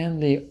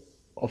friendly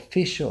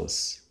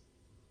officials,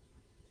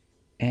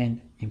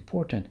 and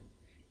important,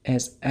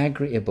 as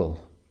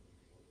agreeable,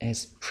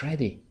 as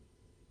pretty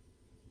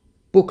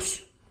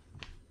books.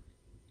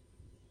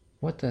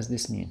 What does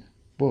this mean?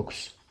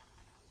 Books.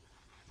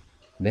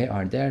 They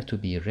are there to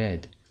be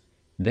read.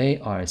 They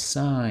are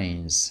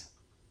signs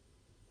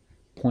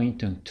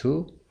pointing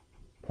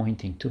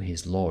to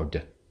his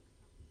Lord.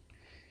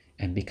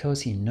 And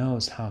because he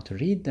knows how to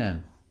read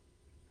them,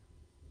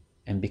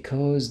 and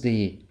because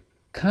the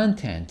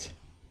content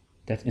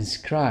that's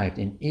inscribed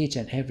in each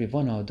and every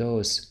one of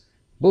those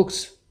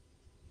books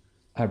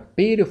are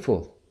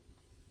beautiful,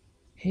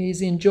 he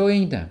is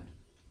enjoying them.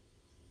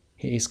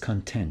 He is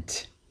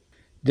content.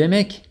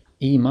 Demek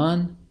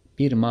iman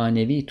bir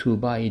manevi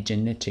tuğba-i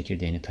cennet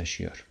çekirdeğini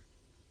taşıyor.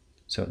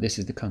 So this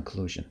is the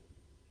conclusion.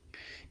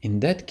 In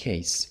that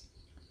case,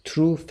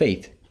 true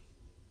faith,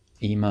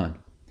 iman,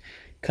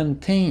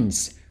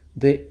 contains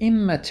the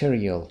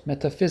immaterial,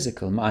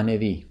 metaphysical,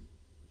 manevi,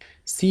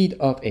 seed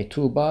of a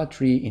tuba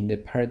tree in the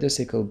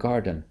paradisical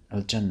garden,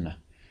 al-Jannah.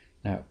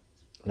 Now,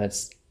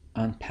 let's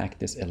unpack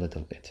this a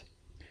little bit.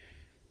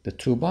 The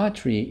tuba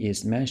tree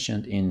is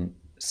mentioned in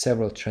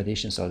several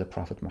traditions of the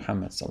Prophet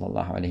Muhammad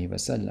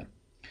ﷺ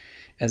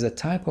as a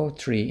type of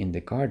tree in the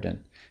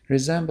garden,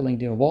 resembling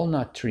the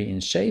walnut tree in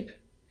shape,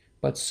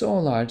 but so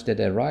large that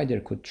a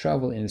rider could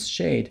travel in its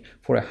shade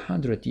for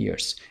 100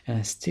 years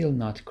and still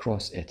not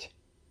cross it.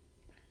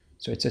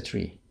 So it's a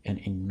tree, an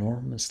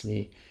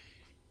enormously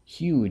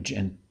huge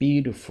and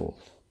beautiful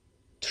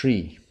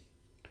tree.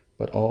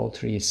 But all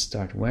trees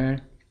start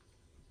where?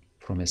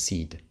 From a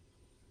seed.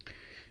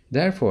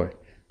 Therefore,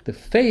 the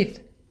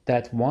faith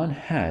that one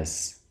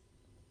has,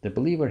 the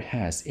believer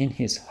has in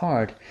his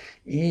heart,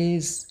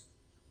 is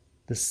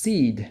the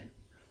seed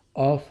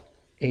of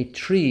a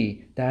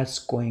tree that's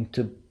going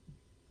to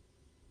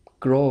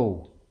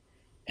grow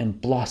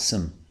and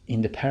blossom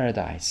in the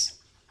paradise.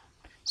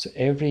 So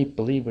every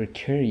believer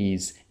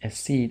carries a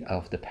seed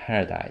of the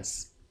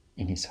paradise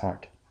in his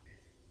heart.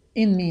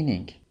 In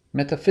meaning,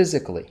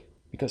 metaphysically,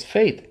 because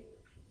faith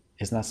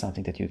is not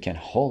something that you can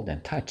hold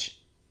and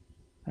touch,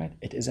 right?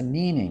 It is a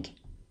meaning.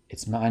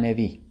 It's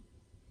ma'anavi.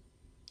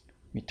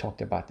 We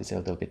talked about this a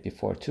little bit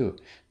before too.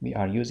 We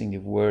are using the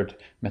word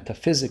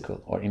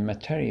metaphysical or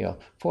immaterial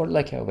for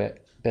lack of a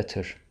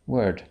better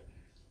word.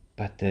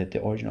 but the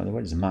origin of the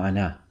word is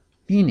ma'na,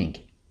 meaning.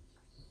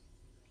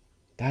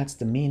 That's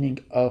the meaning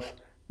of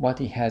what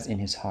he has in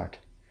his heart.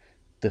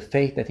 The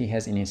faith that he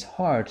has in his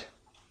heart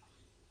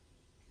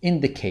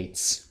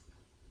indicates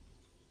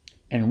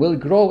and will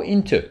grow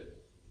into.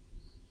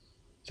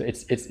 So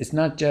it's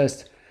not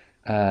just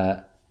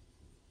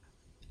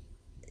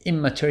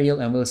immaterial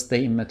and will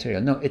stay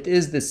immaterial. No, it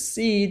is the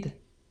seed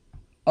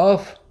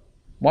of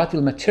what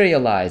will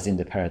materialize in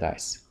the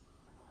paradise.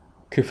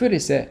 Küfür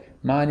ise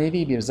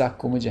manevi bir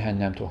zakkumu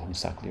cehennem tohumu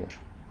saklıyor.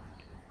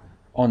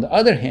 On the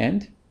other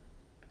hand,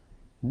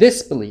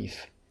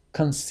 disbelief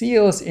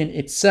contains in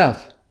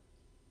itself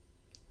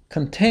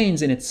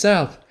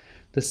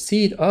the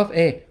seed of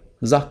a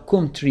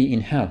zakkum tree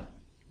in hell.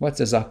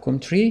 What's a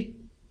zakkum tree?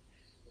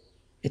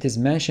 It is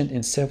mentioned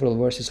in several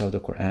verses of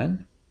the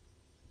Quran.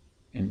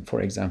 And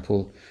for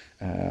example,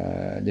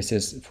 this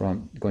is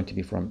going to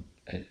be from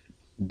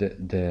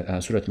the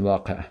Surah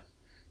Al-Waqi'ah,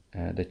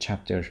 the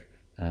chapter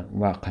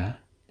Waqi'ah.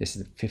 This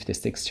is the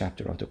 56th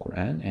chapter of the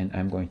Quran, and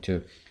I'm going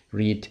to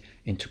read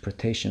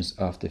interpretations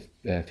of the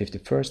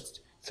 51st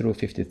through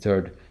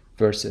 53rd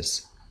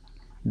verses.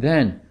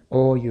 Then,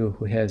 O you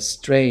who have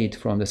strayed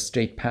from the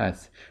straight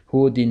path,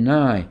 who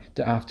deny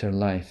the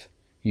afterlife,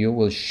 you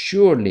will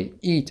surely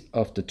eat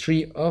of the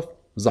tree of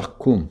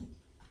zakkum,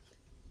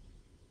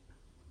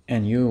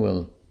 and you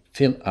will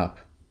fill up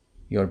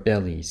your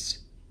bellies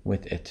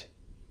with it.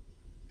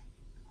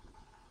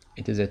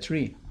 It is a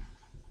tree.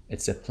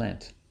 It's a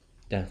plant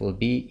that will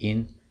be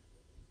in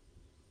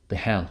the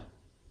hell.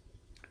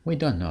 We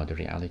don't know the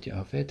reality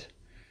of it.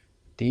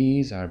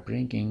 These are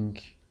bringing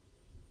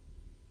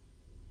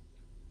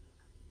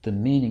the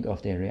meaning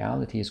of their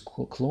reality is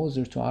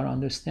closer to our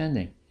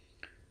understanding.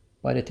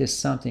 But it is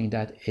something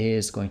that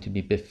is going to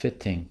be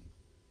befitting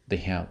the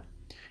hell.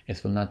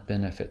 It will not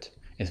benefit.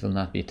 It will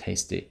not be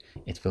tasty.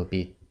 It will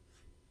be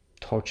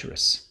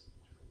torturous.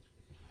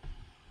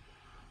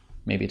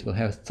 Maybe it will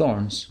have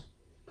thorns.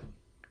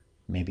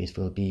 Maybe it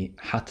will be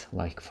hot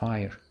like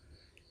fire.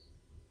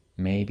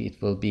 Maybe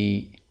it will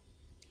be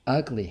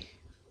ugly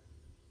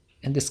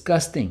and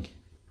disgusting.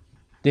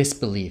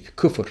 Disbelief,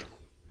 kufr,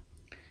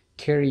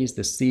 carries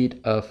the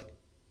seed of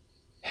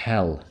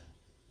hell.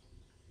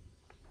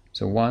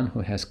 So one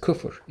who has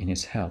kufr in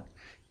his hell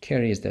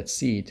carries that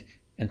seed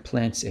and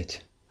plants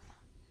it.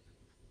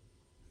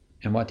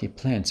 And what he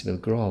plants will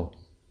grow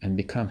and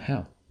become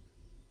hell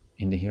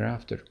in the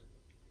hereafter.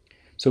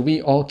 So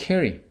we either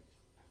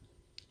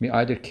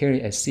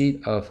carry a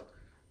seed of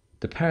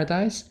the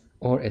paradise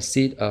or a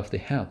seed of the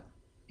hell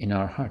in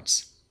our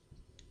hearts.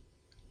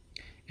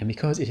 And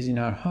because it is in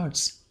our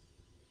hearts,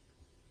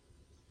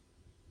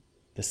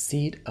 the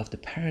seed of the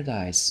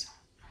paradise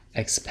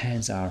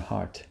expands our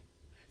heart,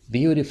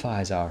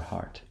 beautifies our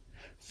heart,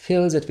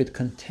 fills it with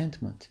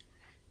contentment,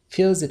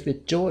 fills it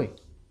with joy.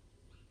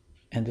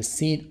 And the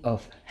seed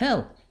of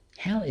hell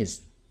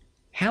is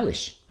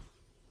hellish.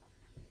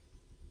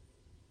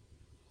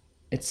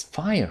 It's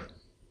fire.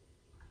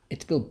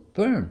 It will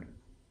burn.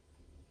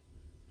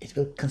 It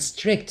will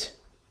constrict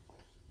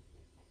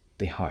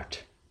the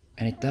heart.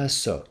 And it does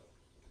so.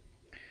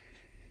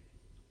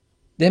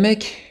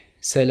 Demek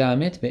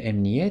selamet ve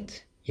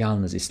emniyet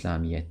yalnız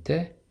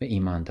İslamiyet'te ve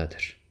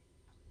imandadır.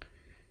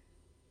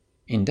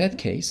 In that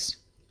case,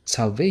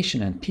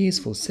 salvation and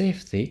peaceful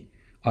safety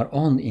are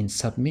only in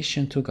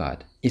submission to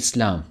God.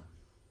 Islam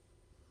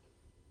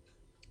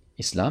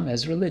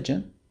as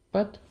religion,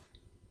 but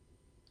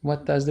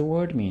what does the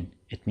word mean?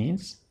 It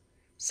means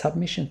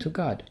submission to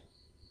God.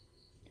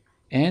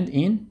 And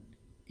in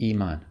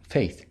iman,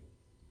 faith.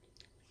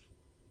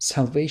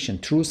 Salvation,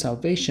 true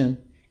salvation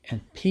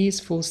and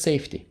peaceful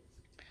safety.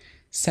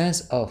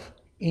 Sense of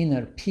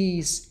inner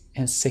peace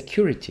and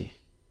security.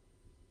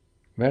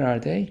 Where are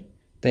they?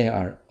 They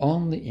are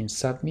only in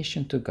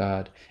submission to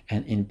God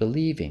and in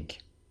believing.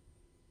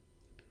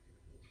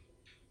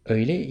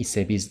 Öyle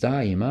ise biz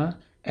daima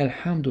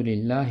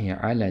elhamdülillahi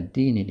ala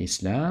dinil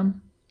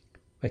İslam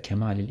ve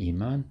kemalil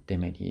iman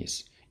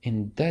demeliyiz.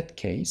 In that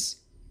case,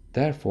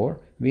 therefore,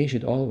 we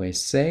should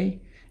always say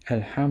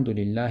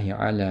elhamdülillahi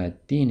ala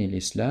dinil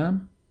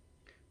İslam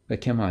ve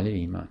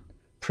kemalil iman.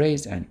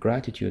 Praise and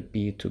gratitude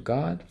be to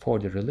God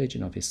for the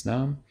religion of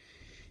Islam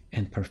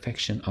and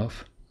perfection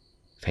of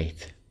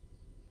faith.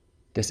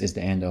 This is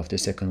the end of the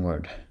second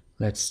word.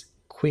 Let's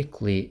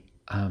quickly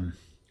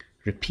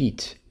review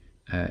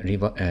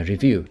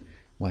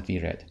what we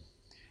read.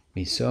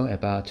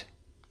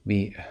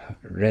 We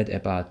read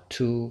about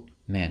two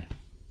men.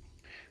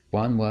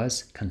 One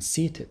was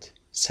conceited,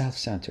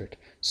 self-centered,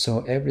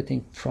 saw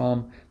everything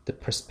from the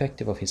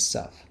perspective of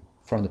himself,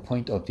 from the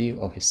point of view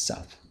of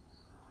himself.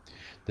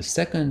 The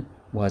second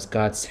was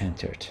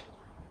God-centered,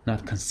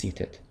 not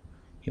conceited.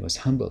 He was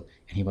humble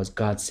and he was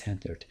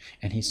God-centered,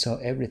 and he saw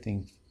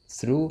everything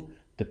through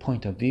the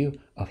point of view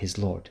of his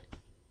Lord,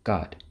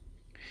 God.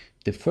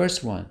 The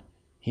first one,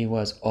 he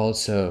was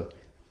also,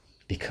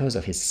 because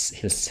of his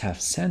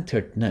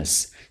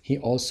self-centeredness, he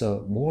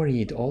also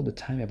worried all the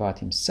time about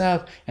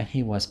himself, and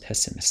he was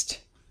pessimist.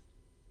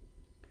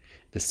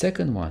 The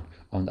second one,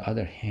 on the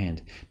other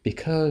hand,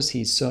 because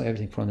he saw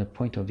everything from the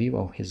point of view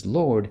of his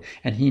Lord,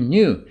 and he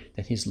knew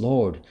that his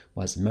Lord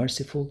was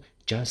merciful,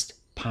 just,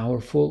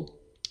 powerful,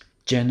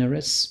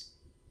 generous,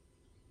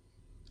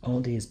 all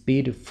these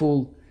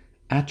beautiful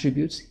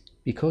attributes,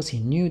 because he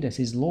knew that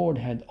his Lord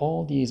had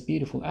all these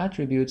beautiful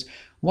attributes,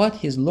 what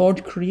his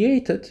Lord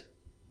created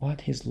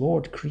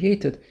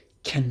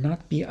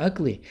cannot be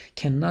ugly,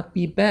 cannot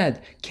be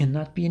bad,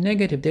 cannot be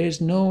negative. There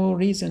is no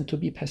reason to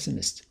be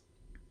pessimist.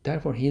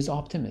 Therefore, he is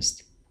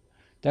optimist.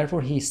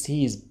 Therefore, he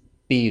sees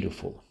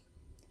beautiful.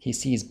 He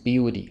sees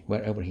beauty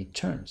wherever he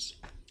turns.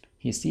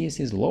 He sees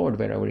his Lord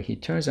wherever he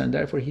turns, and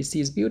therefore he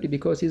sees beauty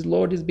because his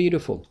Lord is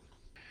beautiful.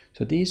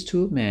 So these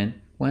two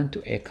men went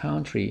to a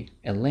country,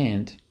 a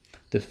land.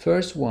 The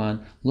first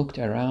one looked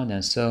around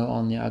and saw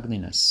only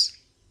ugliness.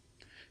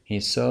 He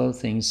saw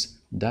things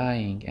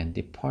dying and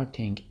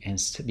departing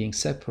and being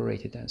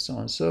separated and so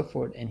on and so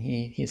forth, and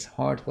his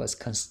heart was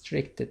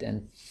constricted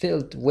and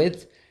filled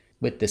with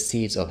the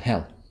seeds of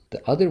hell.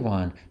 The other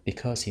one,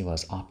 because he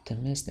was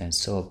optimist and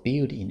saw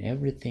beauty in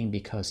everything,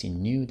 because he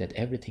knew that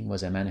everything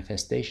was a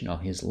manifestation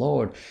of his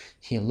Lord,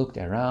 he looked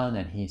around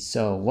and he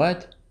saw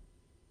what?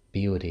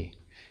 Beauty.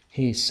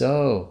 He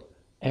saw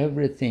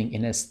everything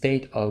in a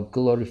state of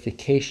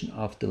glorification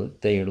of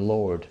their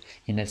Lord,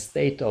 in a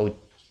state of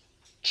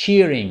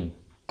cheering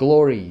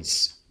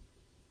glories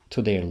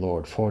to their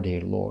Lord, for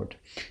their Lord.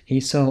 He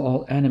saw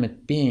all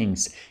animate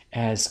beings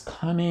as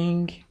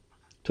coming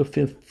to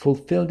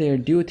fulfill their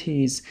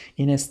duties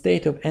in a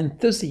state of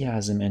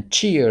enthusiasm and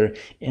cheer,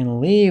 and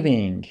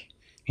living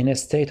in a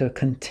state of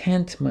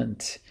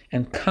contentment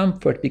and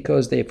comfort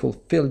because they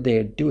fulfilled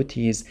their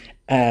duties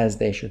as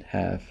they should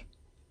have,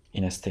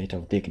 in a state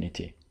of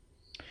dignity.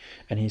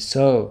 And he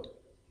saw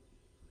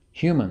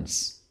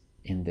humans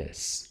in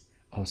this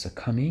also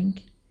coming,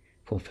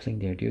 fulfilling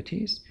their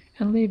duties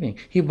and living.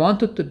 He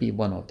wanted to be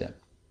one of them.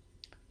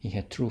 He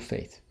had true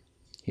faith.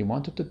 He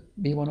wanted to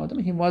be one of them.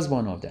 He was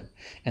one of them.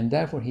 And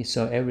therefore he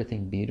saw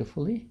everything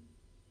beautifully.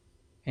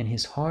 And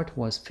his heart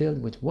was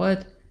filled with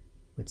what?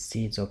 With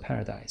seeds of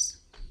paradise.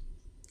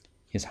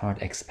 His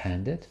heart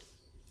expanded,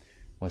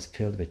 was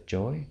filled with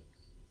joy,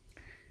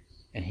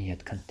 and he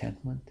had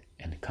contentment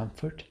and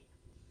comfort.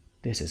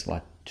 This is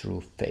what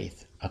true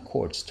faith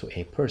accords to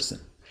a person,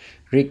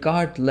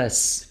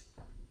 regardless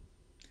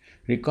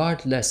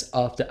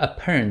of the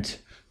apparent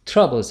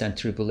troubles and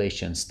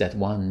tribulations that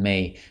one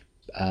may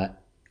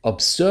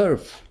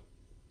observe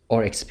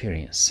or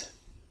experience.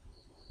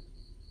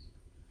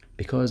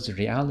 Because the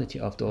reality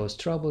of those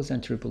troubles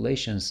and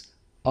tribulations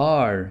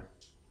are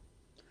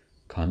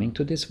coming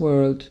to this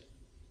world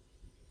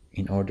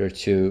in order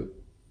to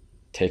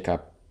take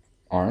up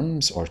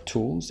arms or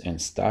tools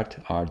and start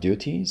our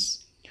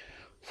duties,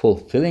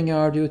 fulfilling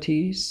our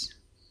duties,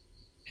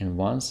 and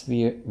once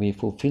we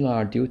fulfill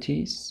our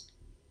duties,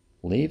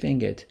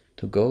 leaving it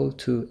to go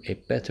to a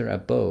better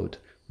abode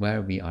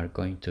where we are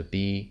going to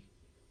be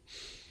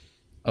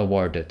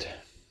awarded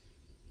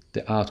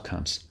the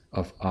outcomes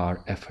of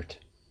our effort.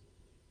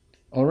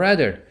 Or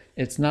rather,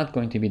 it's not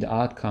going to be the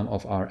outcome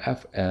of our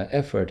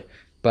effort,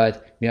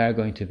 but we are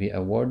going to be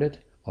awarded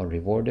or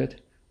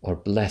rewarded or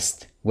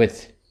blessed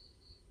with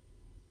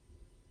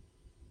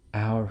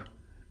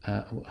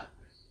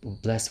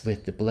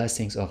the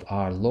blessings of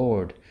our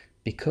Lord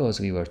because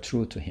we were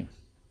true to Him.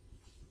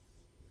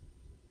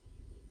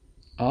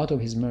 Out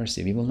of His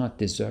mercy, we will not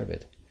deserve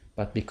it.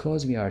 But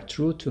because we are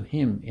true to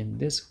Him in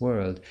this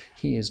world,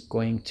 He is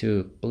going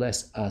to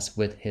bless us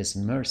with His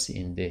mercy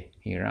in the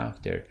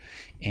hereafter,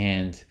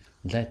 and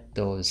let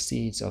those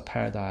seeds of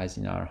paradise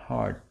in our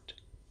heart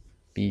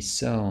be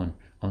sown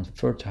on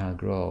fertile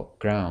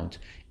ground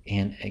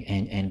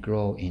and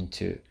grow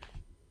into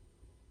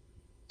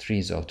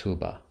trees of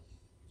Tuba,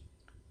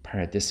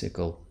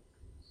 paradisical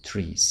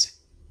trees.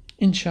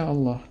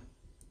 Inshallah.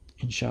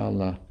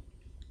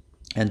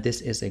 And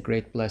this is a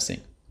great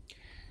blessing.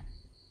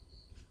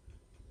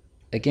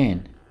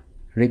 Again,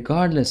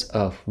 regardless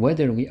of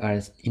whether we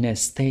are in a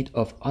state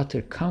of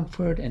utter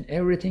comfort and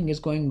everything is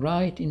going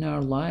right in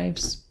our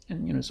lives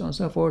and so on and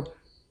so forth,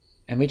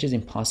 and which is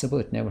impossible,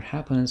 it never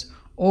happens,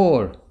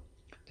 or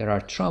there are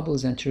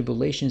troubles and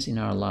tribulations in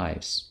our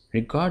lives,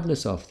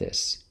 regardless of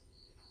this,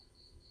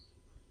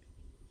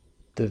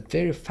 the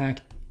very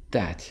fact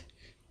that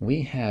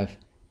we have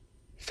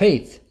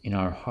faith in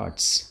our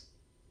hearts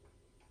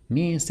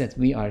means that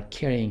we are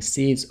carrying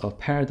seeds of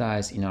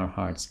paradise in our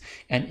hearts.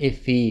 And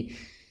if we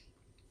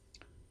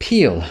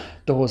peel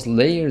those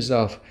layers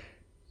of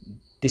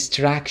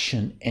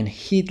distraction and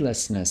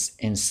heedlessness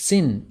and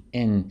sin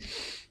and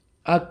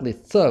ugly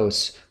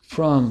thoughts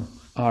from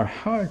our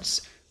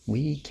hearts,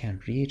 we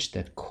can reach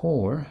that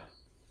core,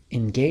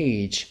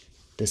 engage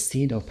the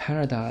seed of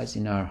paradise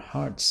in our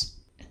hearts,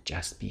 and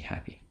just be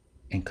happy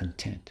and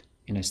content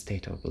in a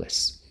state of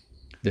bliss.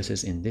 This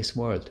is in this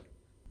world.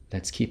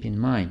 Let's keep in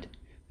mind,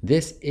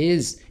 this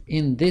is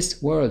in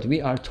this world.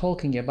 We are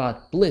talking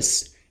about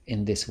bliss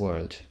in this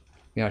world.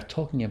 We are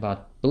talking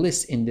about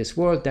bliss in this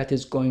world that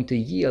is going to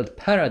yield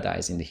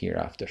paradise in the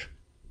hereafter.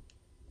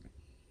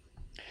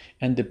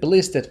 And the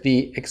bliss that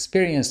we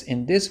experience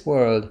in this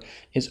world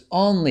is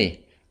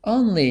only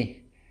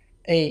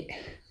a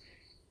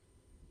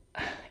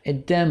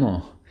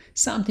demo,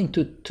 something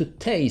to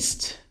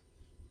taste.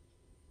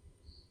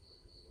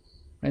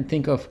 And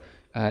think of,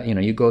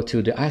 you go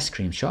to the ice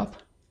cream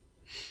shop,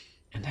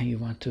 and then you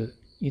want to,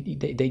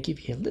 they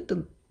give you a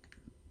little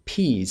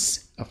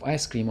piece of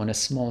ice cream on a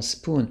small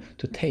spoon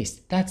to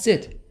taste. That's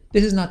it.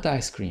 This is not the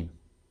ice cream.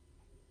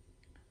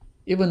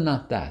 Even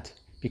not that,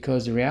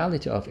 because the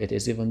reality of it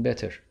is even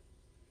better.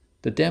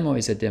 The demo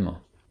is a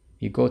demo.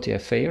 You go to a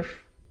fair,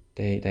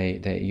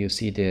 you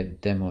see the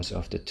demos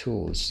of the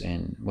tools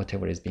and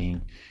whatever is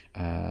being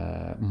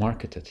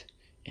marketed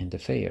in the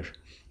fair,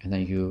 and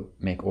then you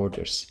make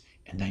orders,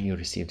 and then you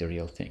receive the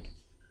real thing.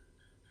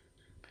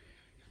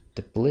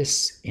 The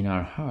bliss in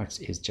our hearts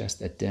is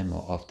just a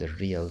demo of the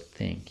real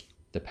thing,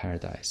 the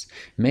paradise.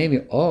 May we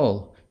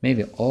all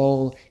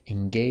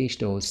engage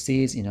those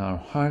seeds in our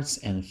hearts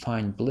and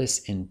find bliss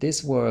in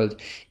this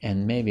world,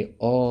 and may we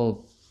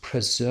all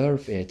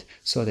preserve it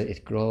so that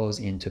it grows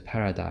into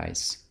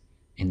paradise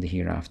in the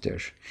hereafter.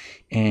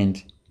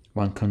 And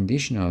one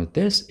condition of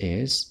this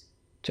is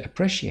to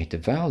appreciate the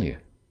value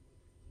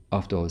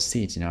of those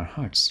seeds in our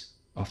hearts,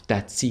 of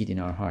that seed in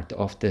our heart,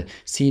 of the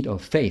seed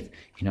of faith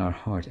in our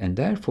heart. And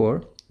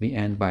therefore, we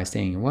end by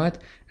saying what?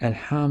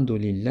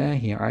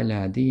 Alhamdulillahi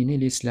ala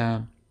dinil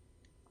Islam.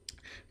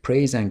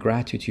 Praise and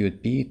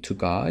gratitude be to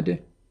God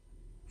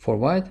for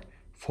what?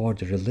 For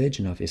the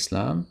religion of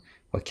Islam,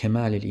 wa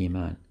kamal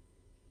al-iman,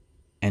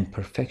 and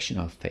perfection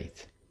of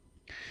faith.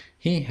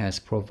 He has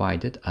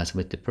provided us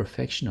with the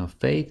perfection of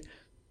faith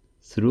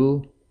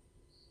through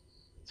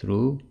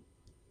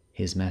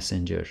his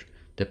messenger,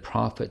 the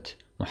Prophet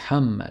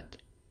Muhammad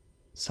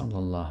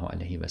sallallahu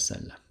alayhi wa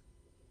sallam.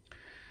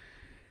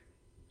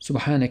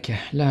 سبحانك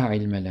لا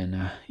علم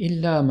لنا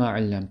إلا ما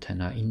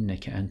علمتنا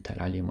إنك أنت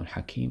العليم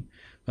الحكيم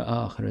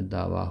وآخر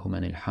الدعواهم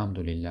أن الحمد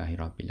لله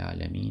رب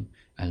العالمين.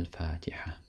 الفاتحة.